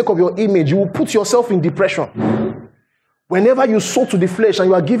for the sake of your image, you will put yourself in depression. Whenever you sow to the flesh and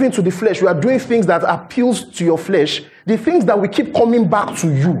you are giving to the flesh, you are doing things that appeals to your flesh, the things that will keep coming back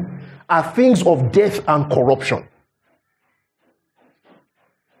to you are things of death and corruption.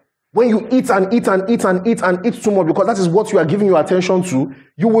 When you eat and eat and eat and eat and eat too much, because that is what you are giving your attention to,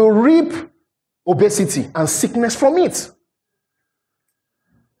 you will reap obesity and sickness from it.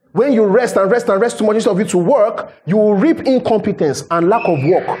 When you rest and rest and rest too much instead of you to work, you will reap incompetence and lack of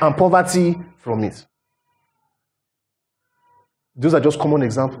work and poverty from it. Those are just common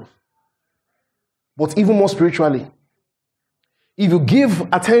examples. But even more spiritually, if you give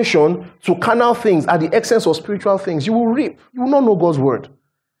attention to carnal things at the expense of spiritual things, you will reap. You will not know God's word.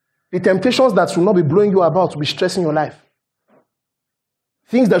 The temptations that should not be blowing you about will be stressing your life.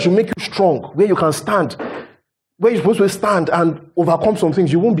 Things that should make you strong, where you can stand, where you're supposed to stand and overcome some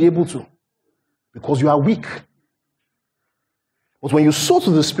things, you won't be able to because you are weak. But when you sow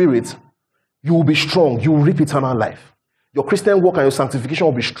to the Spirit, you will be strong. You will reap eternal life. Your Christian walk and your sanctification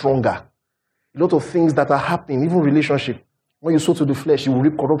will be stronger. A lot of things that are happening, even relationship. When you sow to the flesh, you will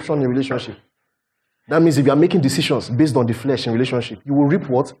reap corruption in relationship. That means if you are making decisions based on the flesh in relationship, you will reap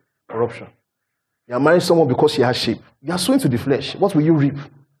what? Corruption. You are marrying someone because she has shape. You are sowing to the flesh. What will you reap?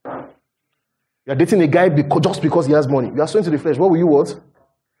 You are dating a guy just because he has money. You are sowing to the flesh. What will you what?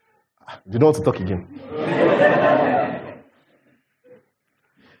 You don't want to talk again.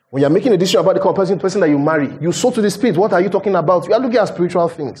 When you are making a decision about the person that you marry, you sow to the Spirit. What are you talking about? You are looking at spiritual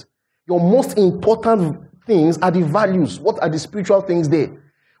things. Your most important things are the values. What are the spiritual things there?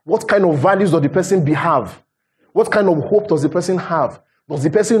 What kind of values does the person have? What kind of hope does the person have? Does the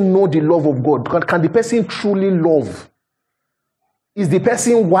person know the love of God? Can the person truly love? Is the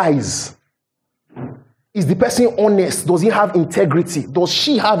person wise? Is the person honest? Does he have integrity? Does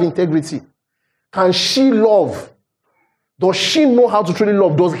she have integrity? Can she love? Does she know how to truly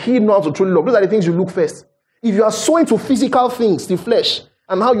love? Does he know how to truly love? Those are the things you look first. If you are sowing to physical things, the flesh,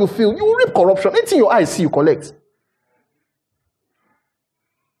 and how you feel, you will reap corruption. Anything your eyes see, you collect.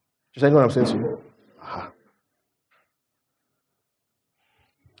 You know what I'm saying to you?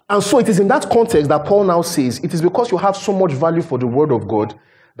 And so it is in that context that Paul now says, it is because you have so much value for the word of God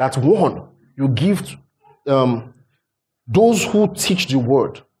that one, you give those who teach the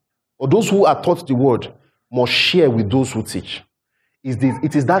word, or those who are taught the word, must share with those who teach.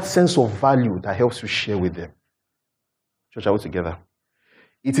 It is that sense of value that helps you share with them. Church, are we together?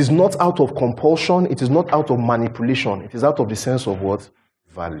 It is not out of compulsion, it is not out of manipulation, it is out of the sense of what?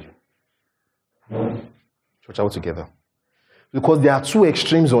 Value. Church, are we together? Because there are two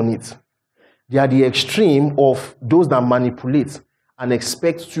extremes on it. There are the extreme of those that manipulate and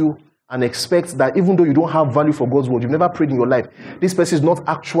expect that even though you don't have value for God's word, you've never prayed in your life, this person is not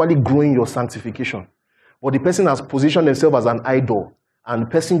actually growing your sanctification. but the person has positioned themselves as an idol, and the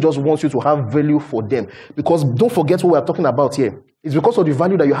person just wants you to have value for them. Because don't forget what we're talking about here. It's because of the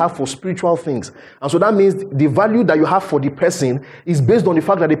value that you have for spiritual things. And so that means the value that you have for the person is based on the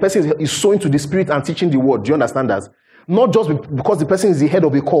fact that the person is sowing to the spirit and teaching the word. Do you understand that? Not just because the person is the head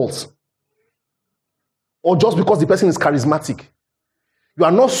of a cult, or just because the person is charismatic. You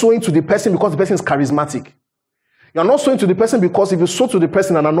are not sowing to the person because the person is charismatic. You are not sowing to the person because if you sow to the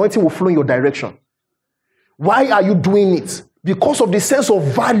person, an anointing will flow in your direction. Why are you doing it? Because of the sense of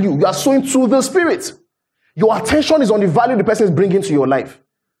value. You are sowing to the spirit. Your attention is on the value the person is bringing to your life.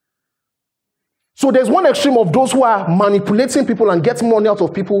 So there's one extreme of those who are manipulating people and getting money out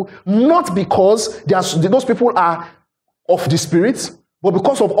of people, not because those people are of the spirit, but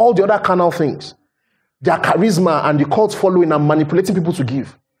because of all the other carnal things. Their charisma and the cult following and manipulating people to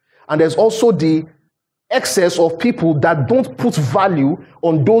give. And there's also the excess of people that don't put value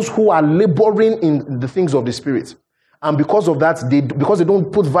on those who are laboring in the things of the spirit. And because of that, because they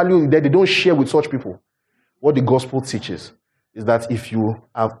don't put value in there, they don't share with such people. What the gospel teaches is that if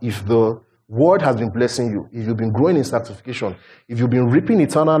the word has been blessing you, if you've been growing in sanctification, if you've been reaping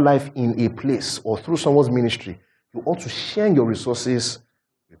eternal life in a place or through someone's ministry, you ought to share your resources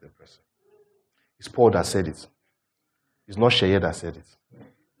with the person. It's Paul that said it. It's not Sheye that said it.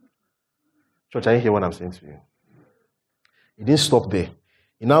 Church, I hear what I'm saying to you. He didn't stop there.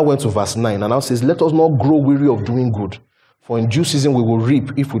 He now went to verse 9 and now says, let us not grow weary of doing good, for in due season we will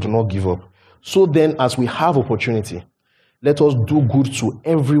reap if we do not give up. So then, as we have opportunity, let us do good to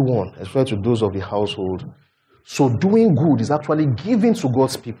everyone, especially to those of the household. So doing good is actually giving to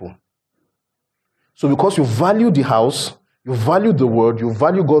God's people. So because you value the house, you value the word, you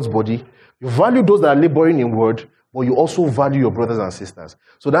value God's body, you value those that are laboring in word, but you also value your brothers and sisters.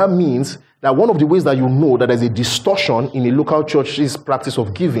 So that means that one of the ways that you know that there's a distortion in a local church's practice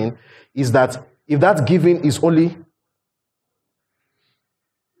of giving is that if that giving is only...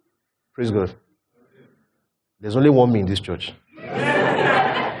 Praise God. There's only one me in this church.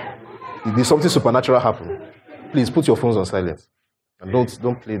 If there's something supernatural happen, please put your phones on silent. And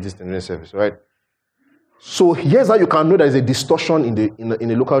don't play this in the service, right? So here's how you can know there is a distortion in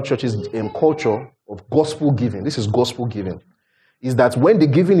the local church's culture of gospel giving. This is gospel giving. Is that when the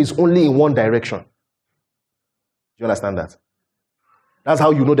giving is only in one direction. Do you understand that? That's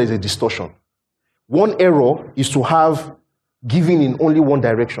how you know there's a distortion. One error is to have giving in only one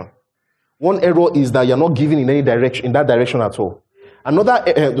direction. One error is that you're not giving in any direction, in that direction at all.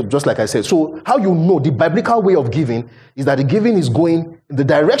 Another, just like I said, so how you know the biblical way of giving is that the giving is going in the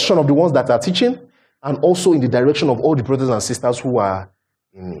direction of the ones that are teaching and also in the direction of all the brothers and sisters who are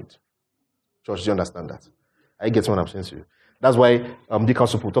in need. Church, do you understand that? I get what I'm saying to you. That's why Deacon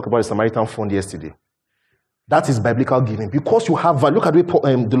Supu talked about the Samaritan fund yesterday. That is biblical giving. Because you have value. Look at what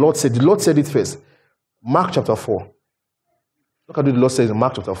the Lord said. The Lord said it first. Mark chapter 4. Look at what the Lord says in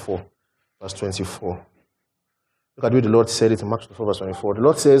Mark chapter 4. Verse 24. Look at what the Lord said it in Mark 4, verse 24. The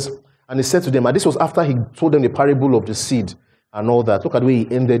Lord says, and he said to them, and this was after he told them the parable of the seed and all that. Look at the way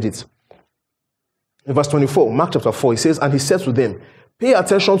he ended it. In verse 24, Mark chapter 4, he says, and he said to them, pay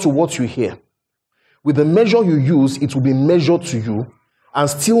attention to what you hear. With the measure you use, it will be measured to you, and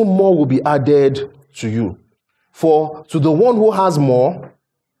still more will be added to you. For to the one who has, more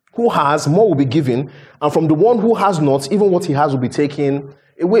will be given, and from the one who has not, even what he has will be taken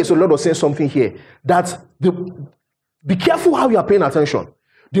away. So the Lord was saying something here, that be careful how you are paying attention.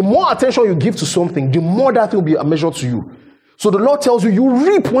 The more attention you give to something, the more that will be measured to you. So the Lord tells you, you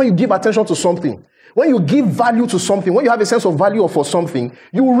reap when you give attention to something. When you give value to something, when you have a sense of value for something,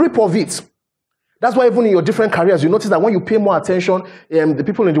 you reap of it. That's why even in your different careers, you notice that when you pay more attention, the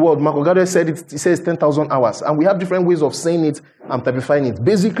people in the world, Marco Gade said it says 10,000 hours. And we have different ways of saying it and typifying it.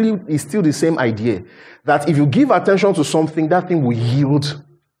 Basically, it's still the same idea. That if you give attention to something, that thing will yield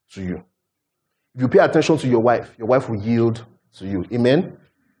to you. If you pay attention to your wife will yield to you. Amen?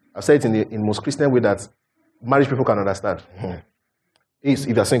 I've said it in most Christian way that marriage people can understand. If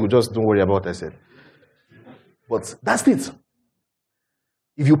you're single, just don't worry about what I said. But that's it.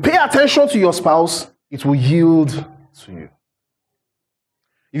 If you pay attention to your spouse, it will yield to you.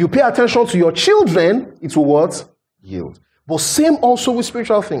 If you pay attention to your children, it will what? Yield. But same also with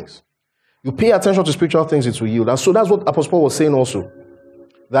spiritual things. You pay attention to spiritual things, it will yield. And so that's what Apostle Paul was saying also.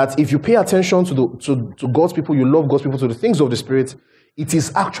 That if you pay attention to God's people, you love God's people, to the things of the Spirit, it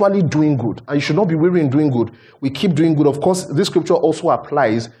is actually doing good. And you should not be weary in doing good. We keep doing good. Of course, this scripture also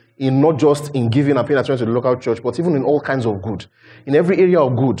applies in not just in giving and paying attention to the local church, but even in all kinds of good. In every area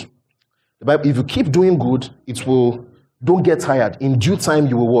of good. The Bible, if you keep doing good, it will, don't get tired. In due time,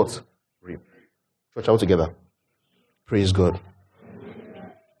 you will what? Reap. Church out together. Praise God.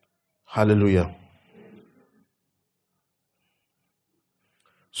 Hallelujah.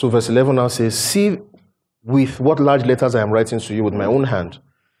 So verse 11 now says, see with what large letters I am writing to you with my own hand.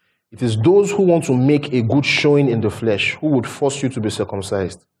 It is those who want to make a good showing in the flesh who would force you to be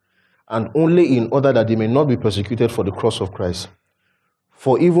circumcised, and only in order that they may not be persecuted for the cross of Christ.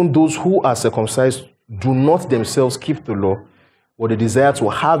 For even those who are circumcised do not themselves keep the law, but they desire to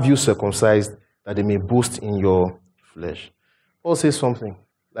have you circumcised, that they may boast in your flesh. Paul says something,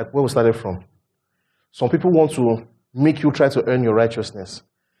 like where we started from. Some people want to make you try to earn your righteousness.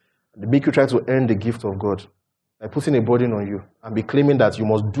 They make you try to earn the gift of God by putting a burden on you and be claiming that you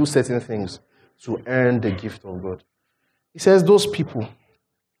must do certain things to earn the gift of God. He says those people,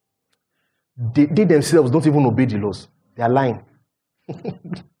 they themselves don't even obey the laws. They are lying.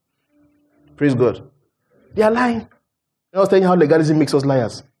 Praise God. They are lying. I was telling you how legalism makes us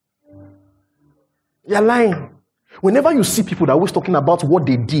liars. They are lying. Whenever you see people that are always talking about what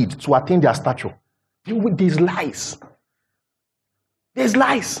they did to attain their stature, there's lies. There's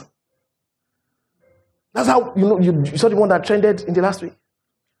lies. That's how, you saw the one that trended in the last week.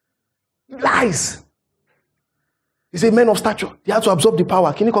 Lies. He's a man of stature. They had to absorb the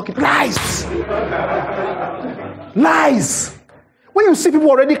power. Can you call it? Lies. Lies. When you see people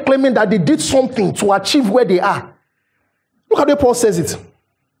already claiming that they did something to achieve where they are, look how Paul says it.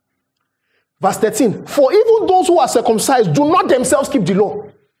 Verse 13. For even those who are circumcised do not themselves keep the law.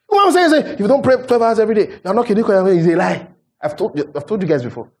 You know what I'm saying? If you don't pray 12 hours every day, you're not kidding. It's a lie. I've told you guys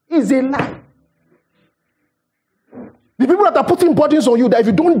before. It's a lie. The people that are putting burdens on you, that if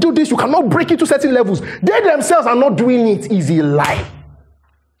you don't do this, you cannot break it to certain levels, they themselves are not doing it, is a lie.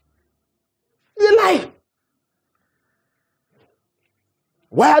 It's a lie.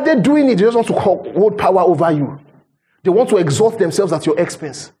 Why are they doing it? They just want to hold power over you. They want to exalt themselves at your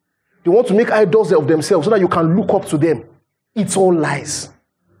expense. They want to make idols of themselves so that you can look up to them. It's all lies.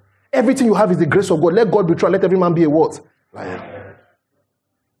 Everything you have is the grace of God. Let God be true. Let every man be a what? Liar.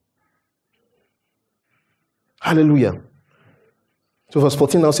 Hallelujah. So verse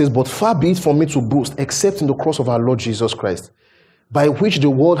 14 now says, but far be it from me to boast, except in the cross of our Lord Jesus Christ, by which the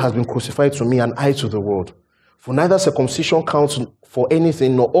world has been crucified to me, and I to the world. For neither circumcision counts for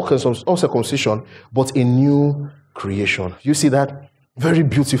anything, nor uncircumcision, but a new creation. You see that? Very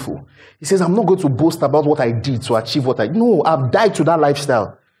beautiful. He says, I'm not going to boast about what I did to achieve what I... No, I've died to that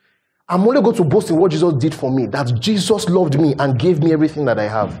lifestyle. I'm only going to boast in what Jesus did for me, that Jesus loved me and gave me everything that I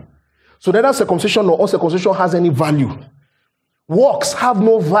have. So neither circumcision nor uncircumcision has any value. Works have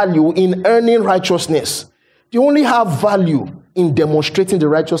no value in earning righteousness. They only have value in demonstrating the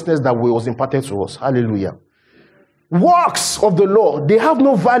righteousness that was imparted to us. Hallelujah. Works of the law, they have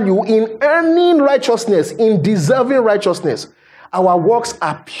no value in earning righteousness, in deserving righteousness. Our works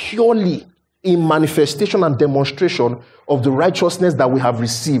are purely a manifestation and demonstration of the righteousness that we have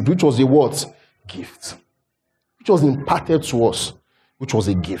received, which was a what? Gift. Which was imparted to us, which was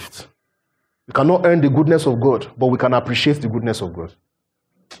a gift. We cannot earn the goodness of God, but we can appreciate the goodness of God.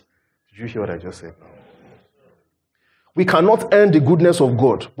 Did you hear what I just said? We cannot earn the goodness of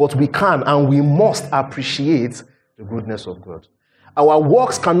God, but we can and we must appreciate the goodness of God. Our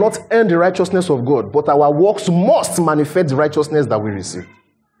works cannot earn the righteousness of God, but our works must manifest the righteousness that we receive.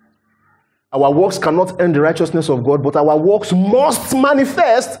 Our works cannot earn the righteousness of God, but our works must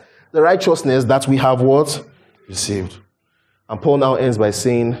manifest the righteousness that we have what? Received. And Paul now ends by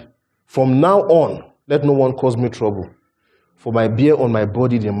saying, from now on, let no one cause me trouble, for I bear on my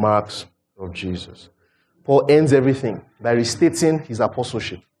body the marks of Jesus. Paul ends everything by restating his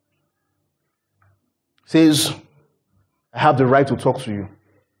apostleship. He says, I have the right to talk to you,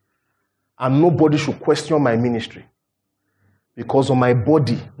 and nobody should question my ministry because of my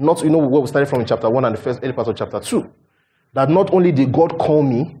body. Not, where we started from in chapter 1 and the first early part of chapter 2. That not only did God call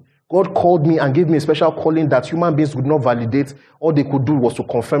me, God called me and gave me a special calling that human beings could not validate. All they could do was to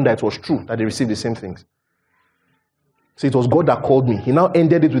confirm that it was true, that they received the same things. So it was God that called me. He now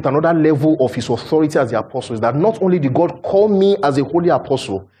ended it with another level of his authority as the apostle. Is that not only did God call me as a holy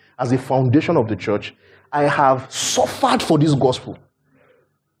apostle, as a foundation of the church, I have suffered for this gospel.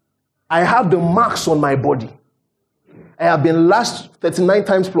 I have the marks on my body. I have been lashed 39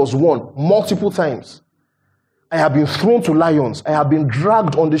 times plus 1, multiple times. I have been thrown to lions. I have been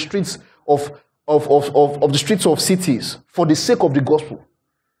dragged on the streets of the streets of cities for the sake of the gospel.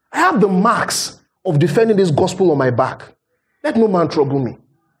 I have the marks of defending this gospel on my back. Let no man trouble me.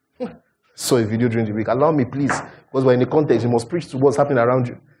 So a video during the week. Allow me, please, because we're in the context. You must preach to what's happening around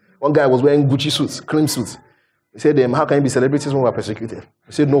you. One guy was wearing Gucci suits, cream suits. He said, how can you be celebrities when we are persecuted?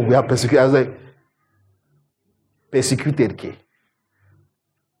 He said, no, we are persecuted. I was like, persecuted, K.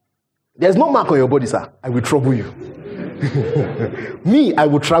 There's no mark on your body, sir. I will trouble you. Me, I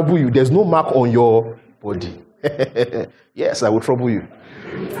will trouble you. There's no mark on your body. Yes, I will trouble you.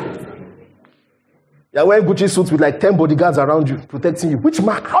 You're wearing Gucci suits with like 10 bodyguards around you, protecting you. Which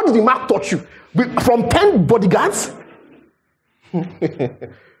mark? How did the mark touch you? From 10 bodyguards?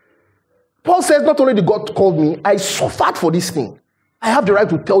 Paul says, not only did God call me, I suffered for this thing. I have the right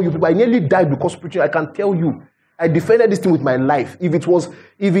to tell you people, I nearly died because preaching. I can tell you, I defended this thing with my life. If it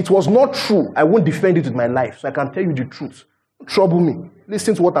was not true, I won't defend it with my life. So I can tell you the truth. Don't trouble me.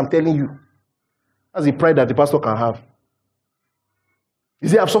 Listen to what I'm telling you. That's the pride that the pastor can have. You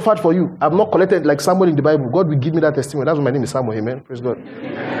see, I've suffered for you. I've not collected like Samuel in the Bible. God will give me that testimony. That's why my name is Samuel. Amen. Praise God.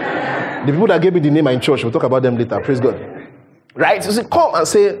 The people that gave me the name are in church. We'll talk about them later. Praise God. Right? So come and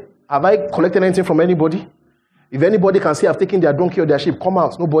say, have I collected anything from anybody? If anybody can say I've taken their donkey or their sheep, come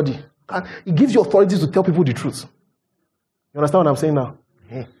out. Nobody. It gives you authority to tell people the truth. You understand what I'm saying now?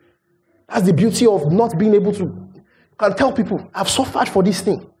 Yeah. That's the beauty of not being able to. You can tell people, I've suffered for this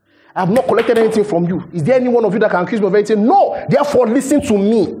thing. I have not collected anything from you. Is there any one of you that can accuse me of anything? No. Therefore, listen to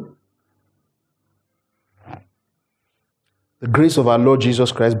me. The grace of our Lord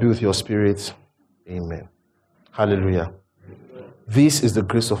Jesus Christ be with your spirit. Amen. Hallelujah. This is the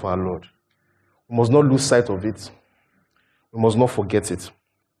grace of our Lord. We must not lose sight of it. We must not forget it.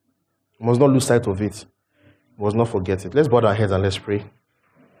 We must not lose sight of it. We must not forget it. Let's bow our heads and let's pray.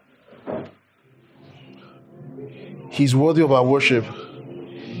 He's worthy of our worship.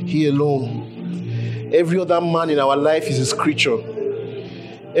 He alone. Every other man in our life is his creature.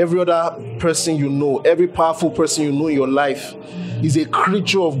 Every other person you know, every powerful person you know in your life is a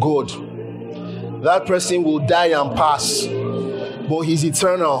creature of God. That person will die and pass, but he's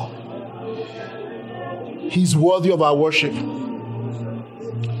eternal. He's worthy of our worship.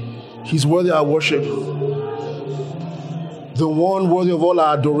 He's worthy of our worship. The one worthy of all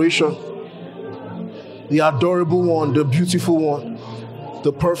our adoration. The adorable one, the beautiful one.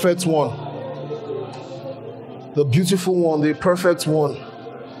 The perfect one. The beautiful one, the perfect one.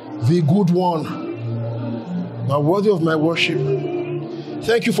 The good one. Are worthy of my worship.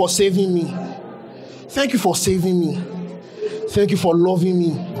 Thank you for saving me. Thank you for saving me. Thank you for loving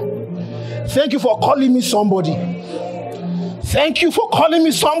me. Thank you for calling me somebody. Thank you for calling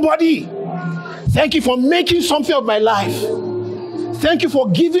me somebody. Thank you for making something of my life. Thank you for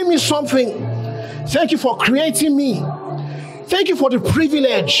giving me something. Thank you for creating me. Thank you for the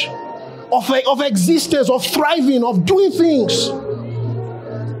privilege of existence, of thriving, of doing things.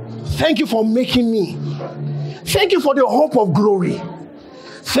 Thank you for making me. Thank you for the hope of glory.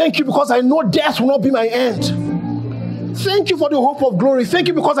 Thank you because I know death will not be my end. Thank you for the hope of glory. Thank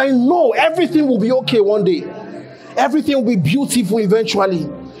you because I know everything will be okay one day. Everything will be beautiful eventually.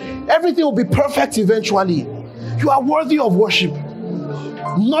 Everything will be perfect eventually. You are worthy of worship.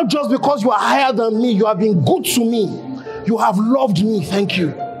 Not just because you are higher than me, you have been good to me. You have loved me. Thank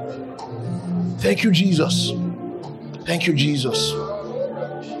you. Thank you, Jesus. Thank you, Jesus.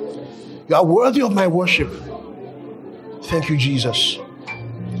 You are worthy of my worship. Thank you, Jesus.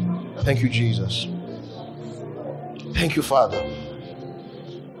 Thank you, Jesus. Thank you, Father.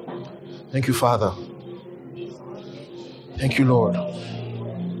 Thank you, Father. Thank you, Lord.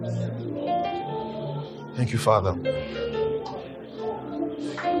 Thank you, Father.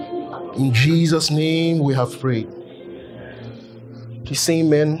 In Jesus' name we have prayed. Please say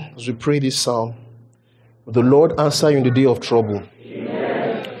amen as we pray this psalm. May the Lord answer you in the day of trouble.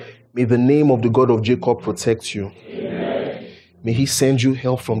 Amen. May the name of the God of Jacob protect you. Amen. May he send you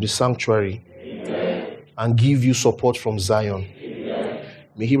help from the sanctuary. Amen. And give you support from Zion. Amen.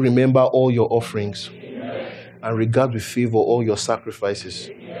 May he remember all your offerings. Amen. And regard with favor all your sacrifices.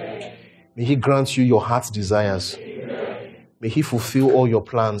 Amen. May he grant you your heart's desires. Amen. May he fulfill all your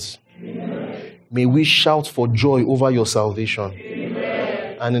plans. Amen. May we shout for joy over your salvation.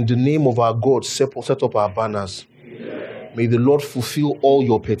 Amen. And in the name of our God, set up our banners. Amen. May the Lord fulfill all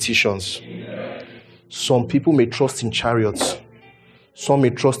your petitions. Amen. Some people may trust in chariots. Some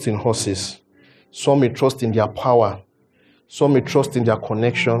may trust in horses. Some may trust in their power. Some may trust in their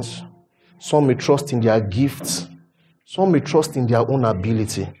connections. Some may trust in their gifts. Some may trust in their own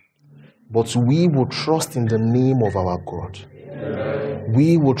ability. But we will trust in the name of our God. Amen.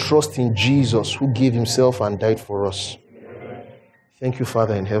 We will trust in Jesus who gave himself and died for us. Thank you,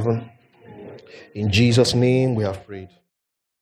 Father in heaven. In Jesus' name we have prayed.